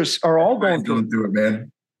sisters are all going through it,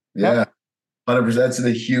 man. Yeah. 100%. That's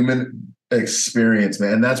the human experience,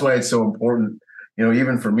 man. And that's why it's so important.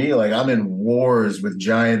 Even for me, like I'm in wars with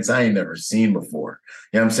giants I ain't never seen before.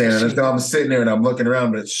 You know what I'm saying? And I'm sitting there and I'm looking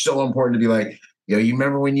around, but it's so important to be like, yo, you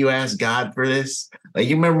remember when you asked God for this? Like,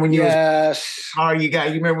 you remember when you you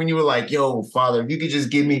remember when you were like, yo, Father, if you could just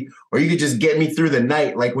give me, or you could just get me through the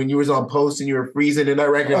night, like when you was on post and you were freezing in that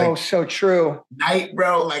record. Like, so true. Night,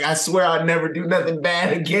 bro. Like, I swear I'd never do nothing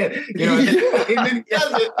bad again. And then he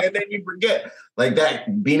does it, and then you forget. Like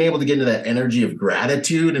that, being able to get into that energy of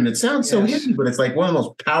gratitude. And it sounds so hidden, but it's like one of the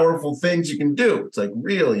most powerful things you can do. It's like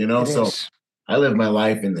real, So I live my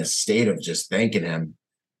life in this state of just thanking him.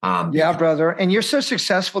 Brother. And you're so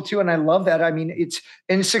successful too. And I love that. I mean, it's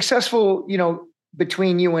successful,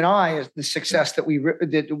 between you and I is the success that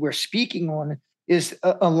we're speaking on is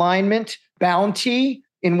alignment, bounty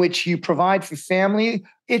in which you provide for family.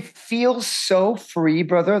 It feels so free,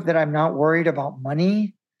 brother, that I'm not worried about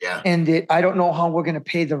money. And I don't know how we're going to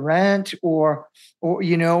pay the rent or,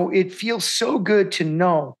 it feels so good to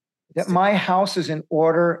know that my house is in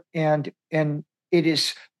order and it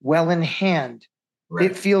is well in hand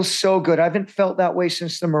It feels so good. I haven't felt that way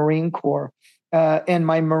since the Marine Corps. And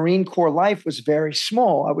my Marine Corps life was very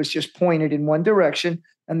small. I was just pointed in one direction,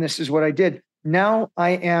 and this is what I did. Now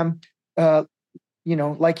I am,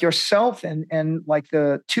 like yourself, and like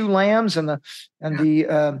the two lambs and the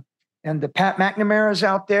Pat McNamara's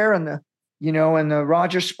out there, and the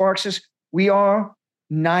Roger Sparkses. We are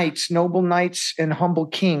knights, noble knights, and humble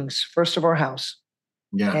kings, first of our house.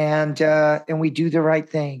 Yeah, and we do the right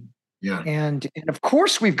thing. Yeah. And of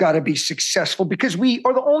course we've got to be successful because we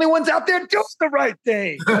are the only ones out there doing the right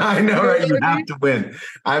thing. I know, right? You have to win.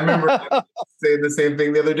 I remember saying the same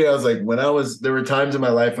thing the other day. I was like, there were times in my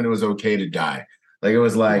life when it was okay to die. Like, it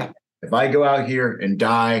was like, if I go out here and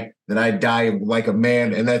die, then I die like a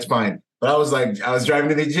man, and that's fine. But I was driving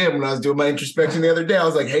to the gym when I was doing my introspection the other day. I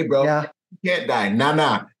was like, hey, bro, you can't die.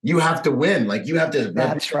 Nah. You have to win. Like, you have to.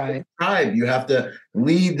 That's right. Tribe. You have to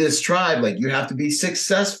lead this tribe. Like, you have to be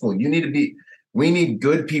successful. We need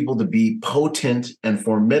good people to be potent and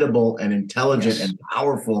formidable and intelligent and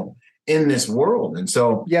powerful in this world. And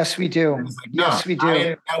so, yes, we do. We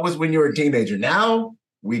do. That was when you were a teenager. Now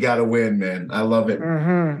we got to win, man. I love it.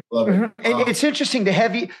 Mm-hmm. Love it. And it's interesting. The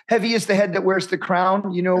heavy is the head that wears the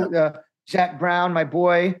crown. Zach Brown, my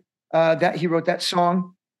boy, that he wrote that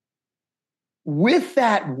song. With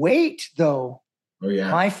that weight, though,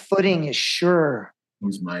 my footing is sure.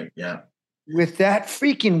 Who's Mike? Yeah. With that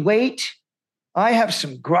freaking weight, I have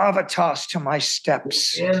some gravitas to my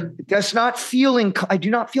steps. Yeah. It does not feel I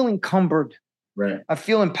do not feel encumbered. Right. I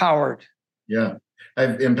feel empowered. Yeah.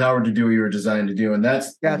 I'm empowered to do what you were designed to do. And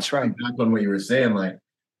that's right. Back on what you were saying, like,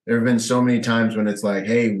 there have been so many times when it's like,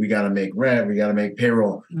 hey, we got to make rent. We got to make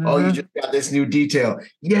payroll. Mm-hmm. Oh, you just got this new detail.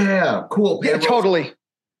 Yeah, cool. Payroll. Yeah, totally.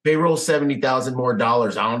 Payroll $70,000 more. I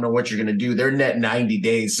don't know what you're going to do. They're net 90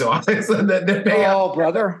 days. So they pay out.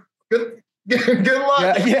 Brother. Good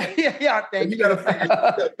luck. Yeah. Thank you. You got to figure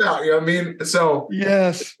that out. You know what I mean? So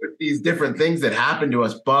yes, these different things that happen to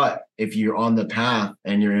us. But if you're on the path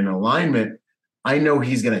and you're in alignment, I know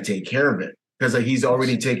he's going to take care of it because he's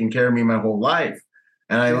already taken care of me my whole life.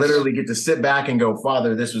 And I literally get to sit back and go,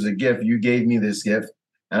 Father, this was a gift. You gave me this gift,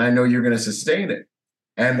 and I know you're going to sustain it.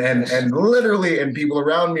 And literally, and people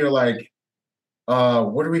around me are like,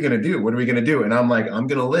 what are we going to do? What are we going to do? And I'm like, I'm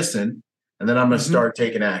going to listen, and then I'm going to start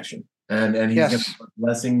taking action. And he's going to start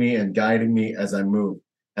blessing me and guiding me as I move.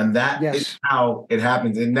 And that is how it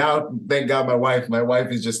happens. And now, thank God, my wife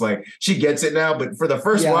is just like, she gets it now. But for the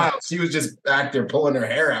first while, she was just back there pulling her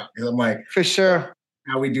hair out. Because I'm like, for sure.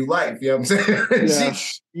 How we do life, you know what I'm saying?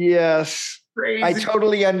 Yes. Crazy. I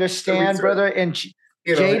totally understand, brother. And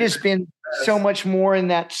Jade has been so much more in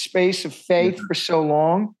that space of faith for so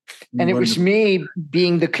long. And it was me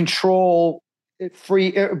being the control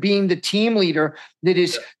being the team leader that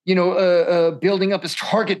is, building up his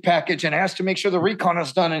target package and has to make sure the recon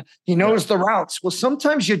is done and he knows the routes. Well,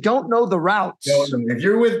 sometimes you don't know the routes. If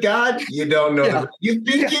you're with God, you don't know. You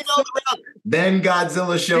think you know the route. Then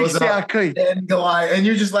Godzilla shows up. Then Goliath, and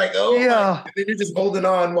you're just like, and then you're just holding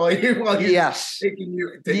on while you're taking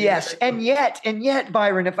you. And yet,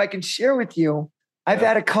 Byron, if I can share with you, I've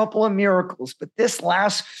had a couple of miracles, but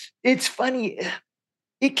it's funny.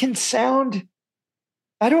 It can sound.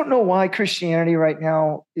 I don't know why Christianity right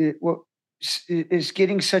now is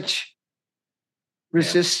getting such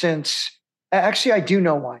resistance. Actually, I do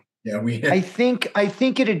know why. Yeah, I think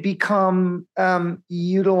it had become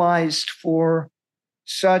utilized for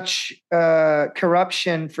such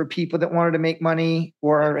corruption for people that wanted to make money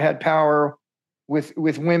or had power with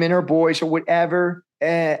women or boys or whatever.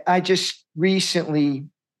 I just recently,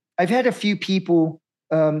 I've had a few people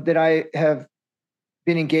that I have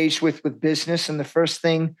been engaged with business, and the first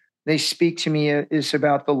thing they speak to me is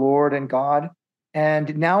about the Lord and God.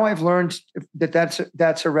 And now I've learned that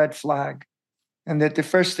that's a red flag, and that the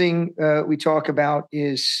first thing we talk about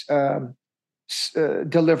is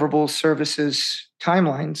deliverables, services,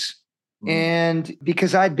 timelines. Mm-hmm. And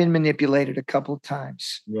because I'd been manipulated a couple of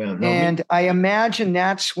times, I imagine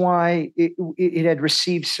that's why it had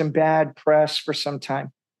received some bad press for some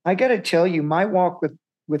time. I got to tell you, my walk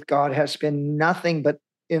with God has been nothing but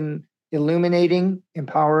illuminating,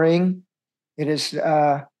 empowering. It is.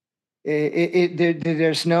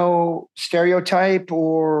 There's no stereotype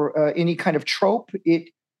or any kind of trope.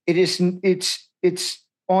 It's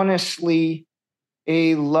honestly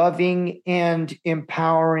a loving and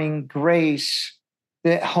empowering grace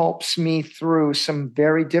that helps me through some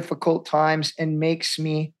very difficult times and makes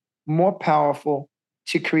me more powerful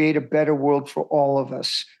to create a better world for all of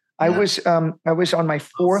us. Yeah. I was on my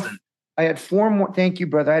fourth. Awesome. I had 4 more. Thank you,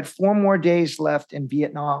 brother. I had 4 more days left in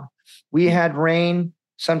Vietnam. We had rain,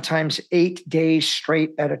 sometimes 8 days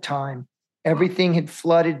straight at a time. Everything had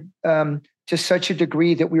flooded to such a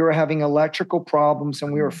degree that we were having electrical problems,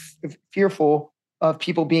 and we were fearful of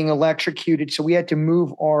people being electrocuted. So we had to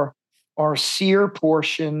move our seer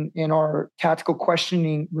portion in our tactical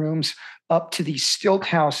questioning rooms up to these stilt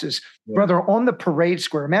houses. Yeah. Brother, on the parade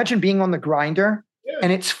square, imagine being on the grinder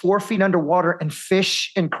and it's 4 feet underwater and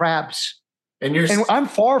fish and crabs. And I'm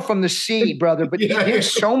far from the sea, brother, but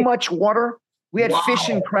there's so much water. We had fish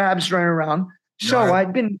and crabs running around. So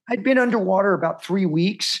I'd been underwater about 3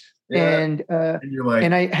 weeks, and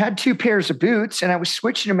I had 2 pairs of boots, and I was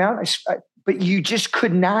switching them out. But you just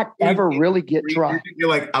could not ever really get dry. You're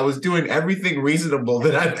like, I was doing everything reasonable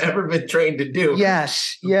that I've ever been trained to do.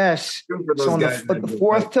 Yes. So on the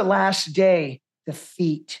fourth to last day, the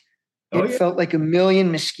feet. It felt like a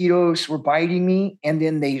million mosquitoes were biting me, and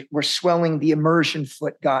then they were swelling. The immersion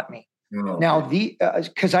foot got me. Oh, now,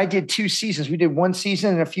 because I did 2 seasons. We did 1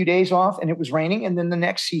 season and a few days off, and it was raining, and then the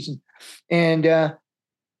next season. And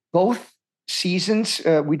both seasons,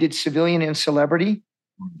 we did civilian and celebrity.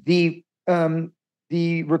 The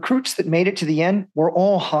recruits that made it to the end were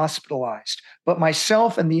all hospitalized, but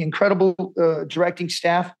myself and the incredible directing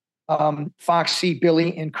staff, Foxy,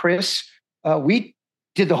 Billy, and Chris, we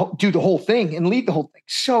did do the whole thing and lead the whole thing.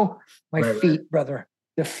 So my feet, brother,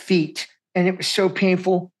 the feet, and it was so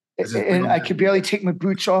painful, and I could barely take my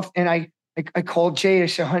boots off. And I called Jay. I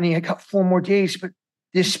said, "Honey, I got 4 more days, but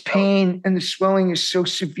this pain and the swelling is so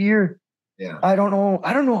severe. Yeah. I don't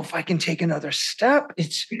know if I can take another step."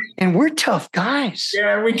 And we're tough guys.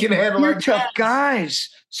 Yeah, we can handle our tough guys.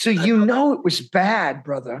 So it was bad,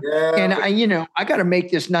 brother. Yeah, and I got to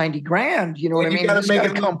make this 90 grand. You know what I mean? You got to make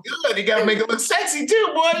it look good. You got to make it look sexy too,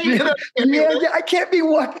 boy. I can't be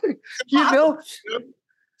walking.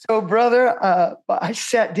 So, brother, I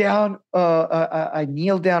sat down. I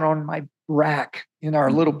kneeled down on my rack in our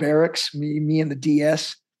little barracks. Me and the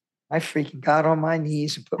DS. I freaking got on my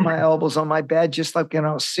knees and put my elbows on my bed, just like when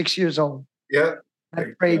I was 6 years old. Yeah. I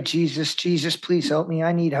prayed, Jesus, please help me.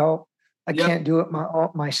 I need help. I can't do it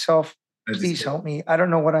myself. Please help me. I don't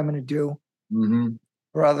know what I'm going to do. Mm-hmm.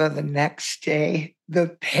 Brother, the next day,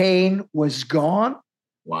 the pain was gone.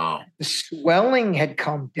 Wow. The swelling had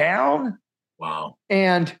come down. Wow.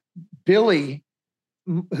 And Billy,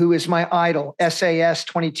 who is my idol, SAS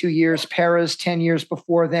 22 years, Paras 10 years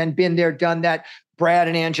before then, been there, done that. Brad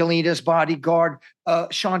and Angelina's bodyguard,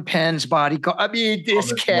 Sean Penn's bodyguard. I mean,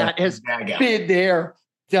 this cat has been there,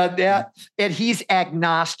 done that. And he's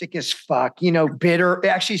agnostic as fuck, bitter.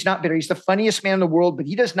 Actually, he's not bitter. He's the funniest man in the world, but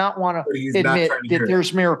he does not want to admit that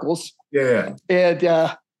there's miracles. Yeah.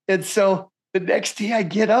 And so the next day I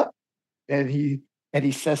get up and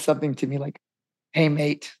he says something to me like, "Hey,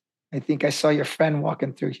 mate, I think I saw your friend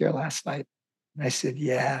walking through here last night." And I said,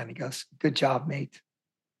 "Yeah." And he goes, "Good job, mate."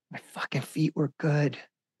 My fucking feet were good.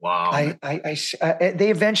 Wow. They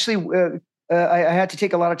eventually, I had to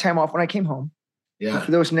take a lot of time off when I came home. Yeah. But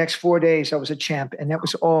for those next 4 days, I was a champ. And that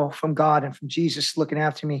was all from God and from Jesus looking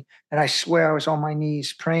after me. And I swear I was on my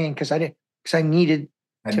knees praying because I needed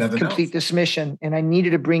to complete this mission. And I needed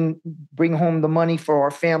to bring home the money for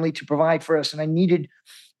our family to provide for us. And I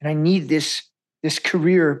need this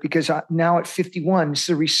career because now at 51, it's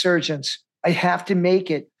a resurgence. I have to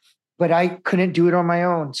make it. But I couldn't do it on my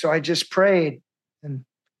own. So I just prayed. And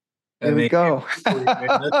there we go.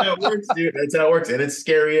 That's how it works, dude. That's how it works. And it's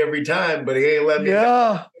scary every time, but he ain't letting me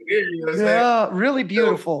down. Really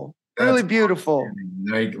beautiful. Really beautiful.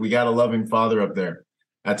 We got a loving Father up there.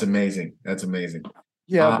 That's amazing.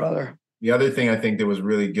 Yeah, brother. The other thing I think that was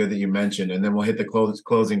really good that you mentioned, and then we'll hit the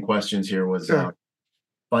closing questions here, was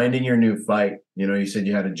finding your new fight. You said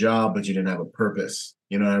you had a job, but you didn't have a purpose.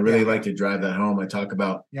 I really like to drive that home. I talk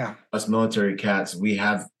about us military cats. We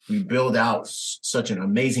build out such an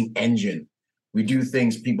amazing engine. We do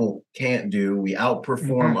things people can't do. We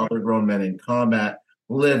outperform other grown men in combat,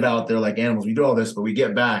 live out there like animals. We do all this, but we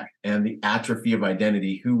get back, and the atrophy of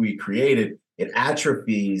identity, who we created, it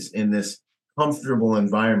atrophies in this comfortable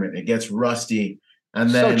environment. It gets rusty. And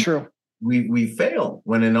then so true. We fail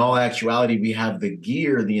when in all actuality, we have the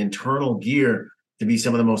gear, the internal gear to be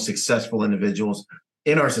some of the most successful individuals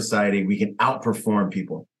in our society. We can outperform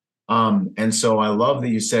people. And so I love that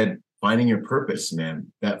you said finding your purpose,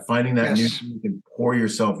 man, that finding that new thing you can pour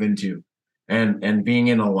yourself into and being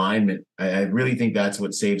in alignment. I really think that's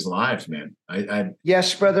what saves lives, man.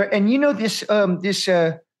 Yes, brother. And this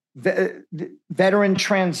veteran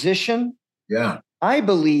transition. Yeah. I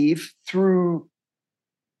believe through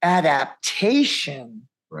adaptation,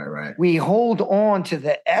 right, we hold on to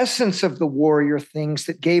the essence of the warrior things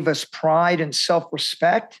that gave us pride and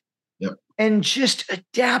self-respect, and just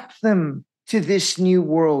adapt them to this new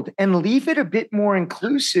world and leave it a bit more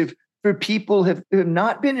inclusive for people who have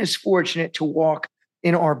not been as fortunate to walk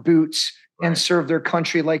in our boots and serve their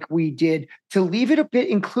country like we did, to leave it a bit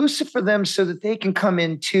inclusive for them so that they can come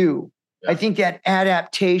in too. Yeah. I think that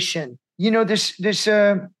adaptation, this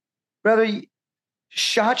brother,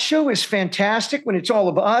 SHOT Show is fantastic when it's all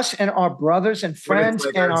of us and our brothers and friends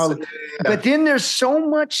but then there's so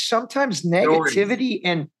much sometimes negativity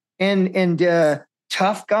and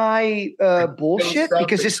tough guy bullshit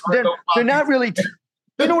because they're not really.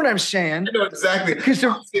 You know what I'm saying? I know exactly. Because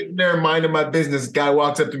I'm sitting there minding my business. Guy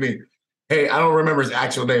walks up to me. Hey, I don't remember his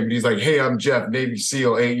actual name, but he's like, "Hey, I'm Jeff, Navy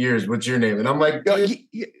SEAL, 8 years. What's your name?" And I'm like,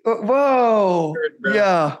 "Whoa,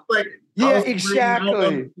 yeah, like, yeah,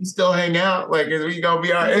 exactly." We still hang out. Like, is we gonna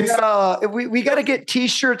be all right? Yeah, we got to get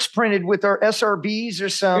T-shirts printed with our SRBs or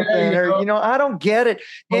something, I don't get it.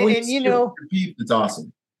 It's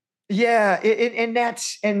awesome. Yeah, and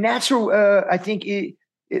that's where I think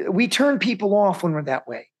we turn people off when we're that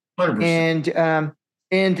way, 100%.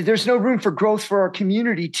 And there's no room for growth for our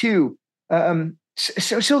community too.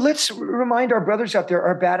 So let's remind our brothers out there,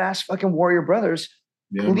 our badass fucking warrior brothers,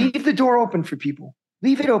 leave the door open for people.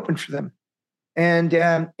 Leave it open for them. And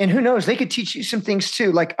who knows, they could teach you some things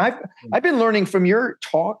too. Like I've been learning from your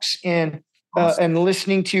talks and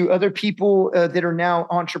listening to other people that are now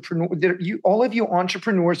entrepreneurs, all of you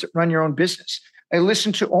entrepreneurs that run your own business. I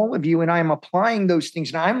listen to all of you and I'm applying those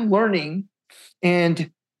things and I'm learning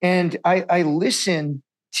and I listen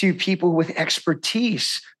to people with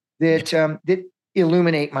expertise that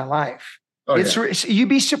illuminate my life. You'd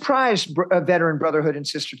be surprised, veteran brotherhood and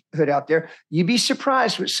sisterhood out there. You'd be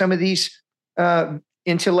surprised with some of these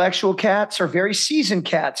intellectual cats or very seasoned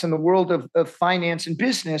cats in the world of finance and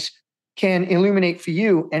business can illuminate for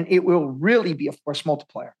you, and it will really be a force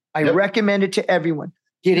multiplier. I recommend it to everyone.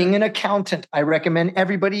 Getting an accountant. I recommend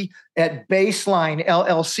everybody at Baseline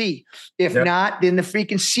LLC. If not, then the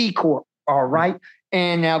freaking C Corp. All right.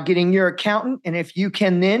 And now getting your accountant. And if you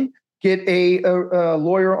can then get a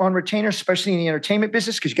lawyer on retainer, especially in the entertainment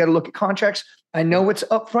business, because you got to look at contracts. I know it's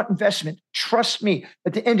upfront investment. Trust me,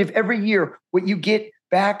 at the end of every year, what you get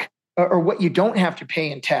back or what you don't have to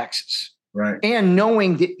pay in taxes. Right. And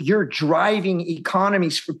knowing that you're driving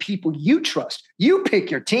economies for people you trust. You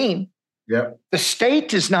pick your team. Yep. The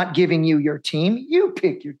state is not giving you your team. You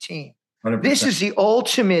pick your team. 100%. This is the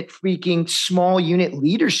ultimate freaking small unit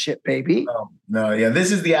leadership, baby. No, yeah.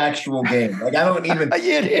 This is the actual game. Like, I don't even.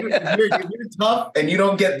 If you're tough and you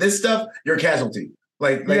don't get this stuff, you're a casualty.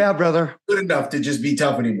 Like yeah, brother. Good enough to just be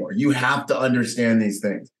tough anymore. You have to understand these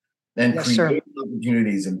things and create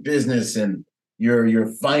opportunities in business and your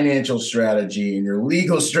financial strategy and your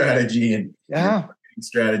legal strategy and your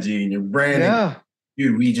strategy and your branding. Yeah.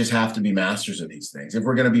 Dude, we just have to be masters of these things if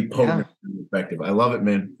we're going to be potent and effective. I love it,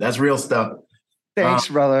 man. That's real stuff. Thanks,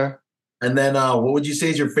 brother. And then what would you say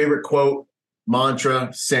is your favorite quote,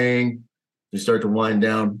 mantra, saying to start to wind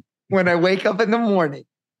down? When I wake up in the morning,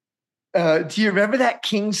 do you remember that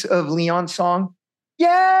Kings of Leon song?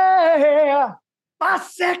 Yeah, my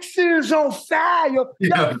sex is on fire.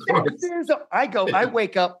 Yeah, I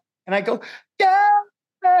wake up and I go, yeah,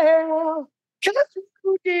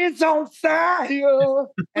 is on fire.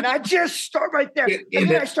 And I just start right there. And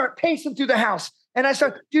then I start pacing through the house. And I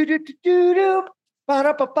start do-do-do-do-do.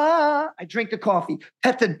 Ba-da-ba-ba. I drink the coffee,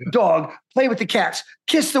 pet the dog, play with the cats,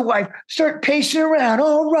 kiss the wife, start pacing around.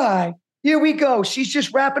 All right, here we go. She's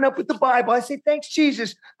just wrapping up with the Bible. I say, thanks,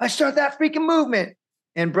 Jesus. I start that freaking movement.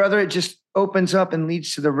 And brother, it just opens up and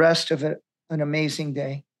leads to the rest of an amazing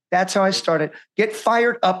day. That's how I started. Get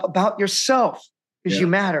fired up about yourself because you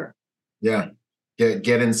matter. Yeah.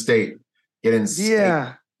 Get in state. Get in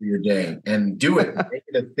state for your day and do it. Make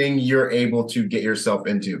it a thing you're able to get yourself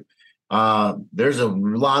into. There's a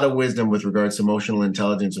lot of wisdom with regards to emotional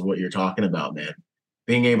intelligence and what you're talking about, man.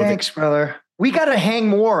 Being able Thanks, brother. We got to hang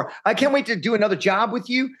more. I can't wait to do another job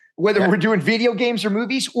with you, whether we're doing video games or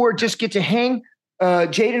movies or just get to hang.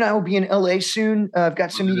 Jade and I will be in LA soon. I've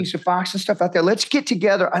got some meetings with Fox and stuff out there. Let's get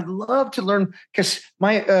together. I'd love to learn because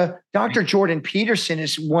my Dr. Jordan Peterson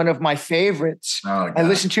is one of my favorites. I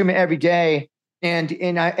listen to him every day,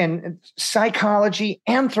 and psychology,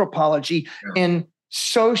 anthropology, and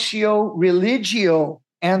socio-religio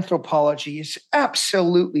anthropology is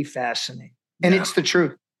absolutely fascinating, and it's the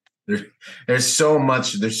truth. There's so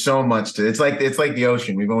much to it's like the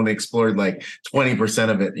ocean. We've only explored like 20%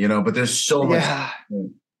 of it, but there's so much.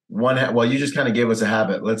 Well, you just kind of gave us a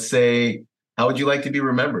habit. Let's say, how would you like to be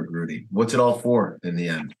remembered, Rudy? What's it all for in the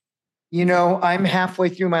end? I'm halfway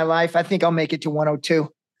through my life. I think I'll make it to 102. You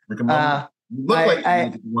look like you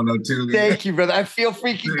make it to 102. Thank you, brother. I feel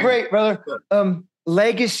freaking great, brother.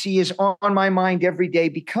 Legacy is on my mind every day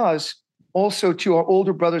because also to our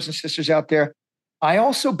older brothers and sisters out there, I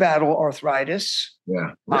also battle arthritis.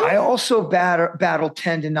 Yeah. Really? I also battle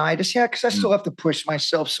tendonitis. Yeah, because I still have to push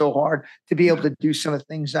myself so hard to be able to do some of the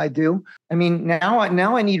things I do. I mean, now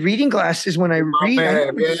I need reading glasses when I read.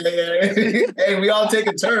 Man. Yeah. Hey, we all take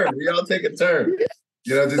a turn.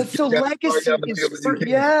 You know, just so legacy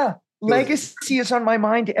legacy is on my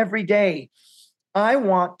mind every day. I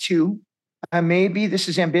want to, maybe this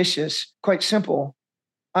is ambitious, quite simple.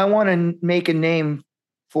 I want to make a name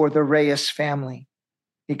for the Reyes family,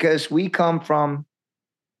 because we come from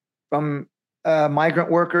migrant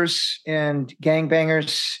workers and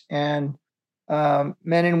gangbangers and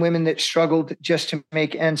men and women that struggled just to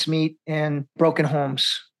make ends meet in broken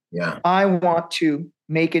homes. Yeah. I want to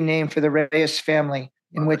make a name for the Reyes family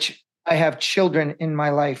in which I have children in my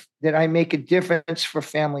life, that I make a difference for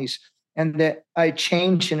families, and that I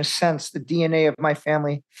change, in a sense, the DNA of my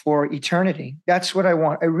family for eternity. That's what I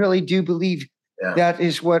want. I really do believe that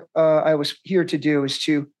is what I was here to do, is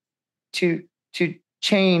to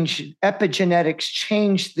change epigenetics,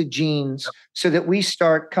 change the genes so that we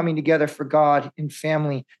start coming together for God in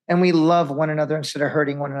family and we love one another instead of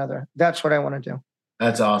hurting one another. That's what I want to do.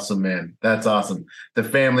 That's awesome, man. That's awesome. The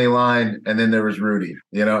family line, and then there was Rudy,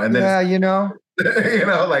 you know, and then you know,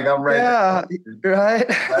 like I'm right. Yeah, right.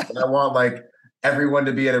 I want like everyone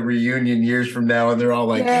to be at a reunion years from now, and they're all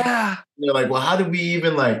like, they're like, well, how did we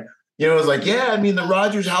even like, you know, it was like, I mean, the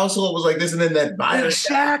Rogers household was like this, and then that virus.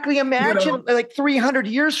 Exactly. Imagine like 300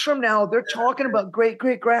 years from now, they're talking about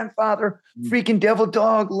great-great-grandfather, freaking devil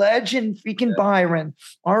dog legend, freaking Byron,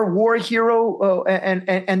 our war hero,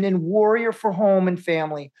 and then warrior for home and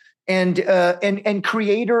family, and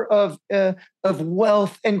creator of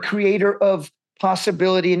wealth and creator of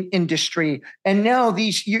possibility in industry. And now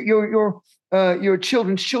these your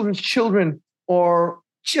children's children are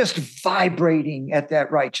just vibrating at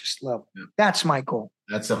that righteous level. Yeah. That's my goal.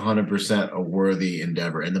 That's 100% a worthy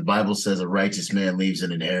endeavor. And the Bible says a righteous man leaves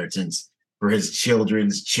an inheritance for his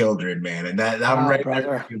children's children, man. And that I'm right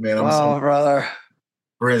there with you, man. Brother.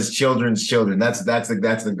 For his children's children. That's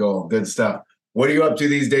the goal. Good stuff. What are you up to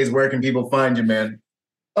these days? Where can people find you, man?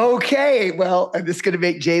 Okay, well, this is going to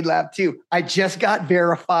make Jade laugh too. I just got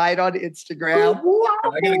verified on Instagram.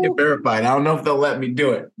 I got to get verified. I don't know if they'll let me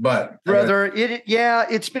do it, but brother,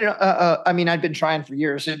 it's been. I mean, I've been trying for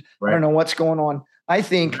years, and I don't know what's going on. I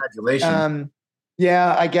think. Congratulations.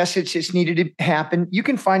 I guess it's just needed to happen. You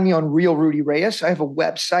can find me on Real Rudy Reyes. I have a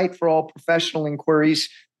website for all professional inquiries,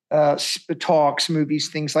 talks, movies,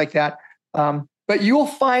 things like that. But you'll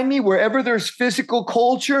find me wherever there's physical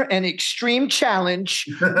culture and extreme challenge.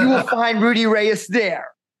 You will find Rudy Reyes there.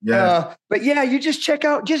 Yeah. But you just check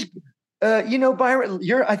out. Byron.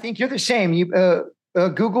 I think you're the same. You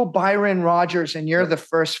Google Byron Rogers, and you're the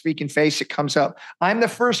first freaking face that comes up. I'm the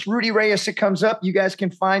first Rudy Reyes that comes up. You guys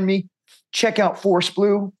can find me. Check out Force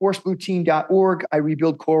Blue, forceblueteam.org. I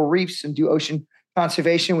rebuild coral reefs and do ocean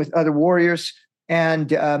conservation with other warriors.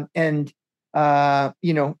 And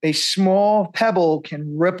a small pebble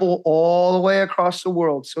can ripple all the way across the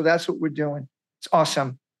world. So that's what we're doing. It's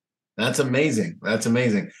awesome. That's amazing.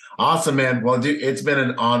 Awesome, man. Well, dude, it's been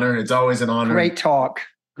an honor. It's always an honor. Great talk.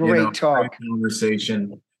 Great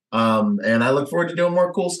conversation. And I look forward to doing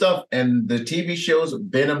more cool stuff. And the TV show's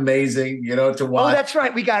been amazing, to watch. Oh, that's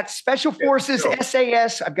right. We got Special Forces,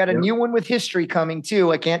 SAS. I've got a new one with history coming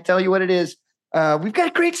too. I can't tell you what it is. We've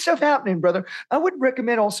got great stuff happening, brother. I would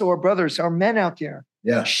recommend also our brothers, our men out there.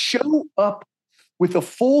 Yeah. Show up with a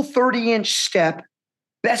full 30-inch step,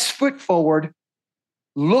 best foot forward,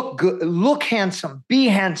 look good, look handsome,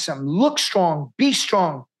 look strong, be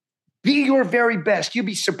your very best. You'll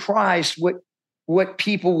be surprised what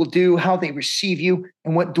people will do, how they receive you,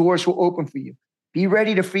 and what doors will open for you. Be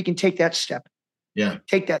ready to freaking take that step. Yeah.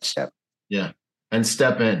 Take that step. Yeah. And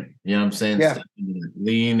step in. You know what I'm saying? Yeah. Step into that.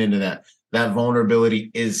 Lean into that. That vulnerability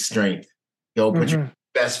is strength. Go put your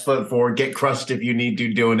best foot forward. Get crushed if you need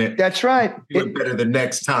to doing it. That's right. Do it better the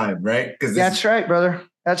next time, right? That's right, brother.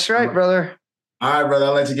 That's right, brother. All right, brother.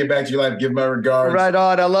 I'll let you get back to your life. Give my regards. Right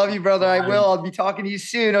on. I love you, brother. I will. I'll be talking to you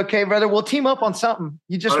soon. Okay, brother. We'll team up on something.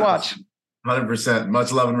 You just 100%. Watch. 100%.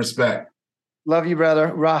 Much love and respect. Love you, brother.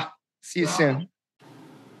 Rah. See you soon.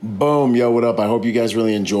 Boom. Yo, what up? I hope you guys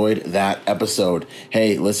really enjoyed that episode.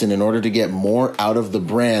 Hey, listen, in order to get more out of the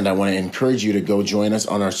brand, I want to encourage you to go join us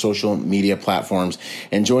on our social media platforms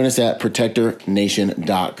and join us at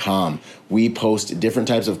protectornation.com. We post different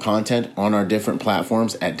types of content on our different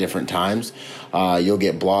platforms at different times. You'll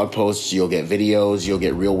get blog posts, you'll get videos, you'll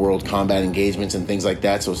get real world combat engagements and things like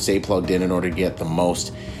that. So stay plugged in order to get the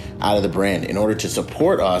most out of the brand. In order to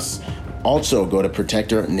support us, also go to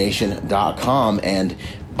protectornation.com and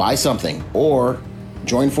buy something, or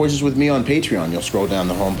join forces with me on Patreon. You'll scroll down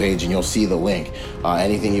the homepage and you'll see the link.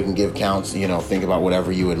 Anything you can give counts. Think about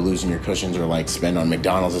whatever you would lose in your cushions or like spend on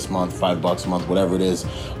McDonald's this month, $5 a month, whatever it is.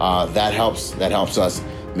 That helps us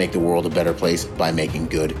make the world a better place by making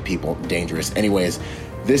good people dangerous. Anyways,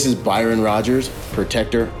 this is Byron Rogers,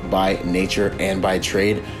 protector by nature and by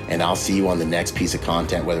trade, and I'll see you on the next piece of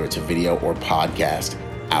content, whether it's a video or podcast.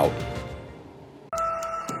 Out.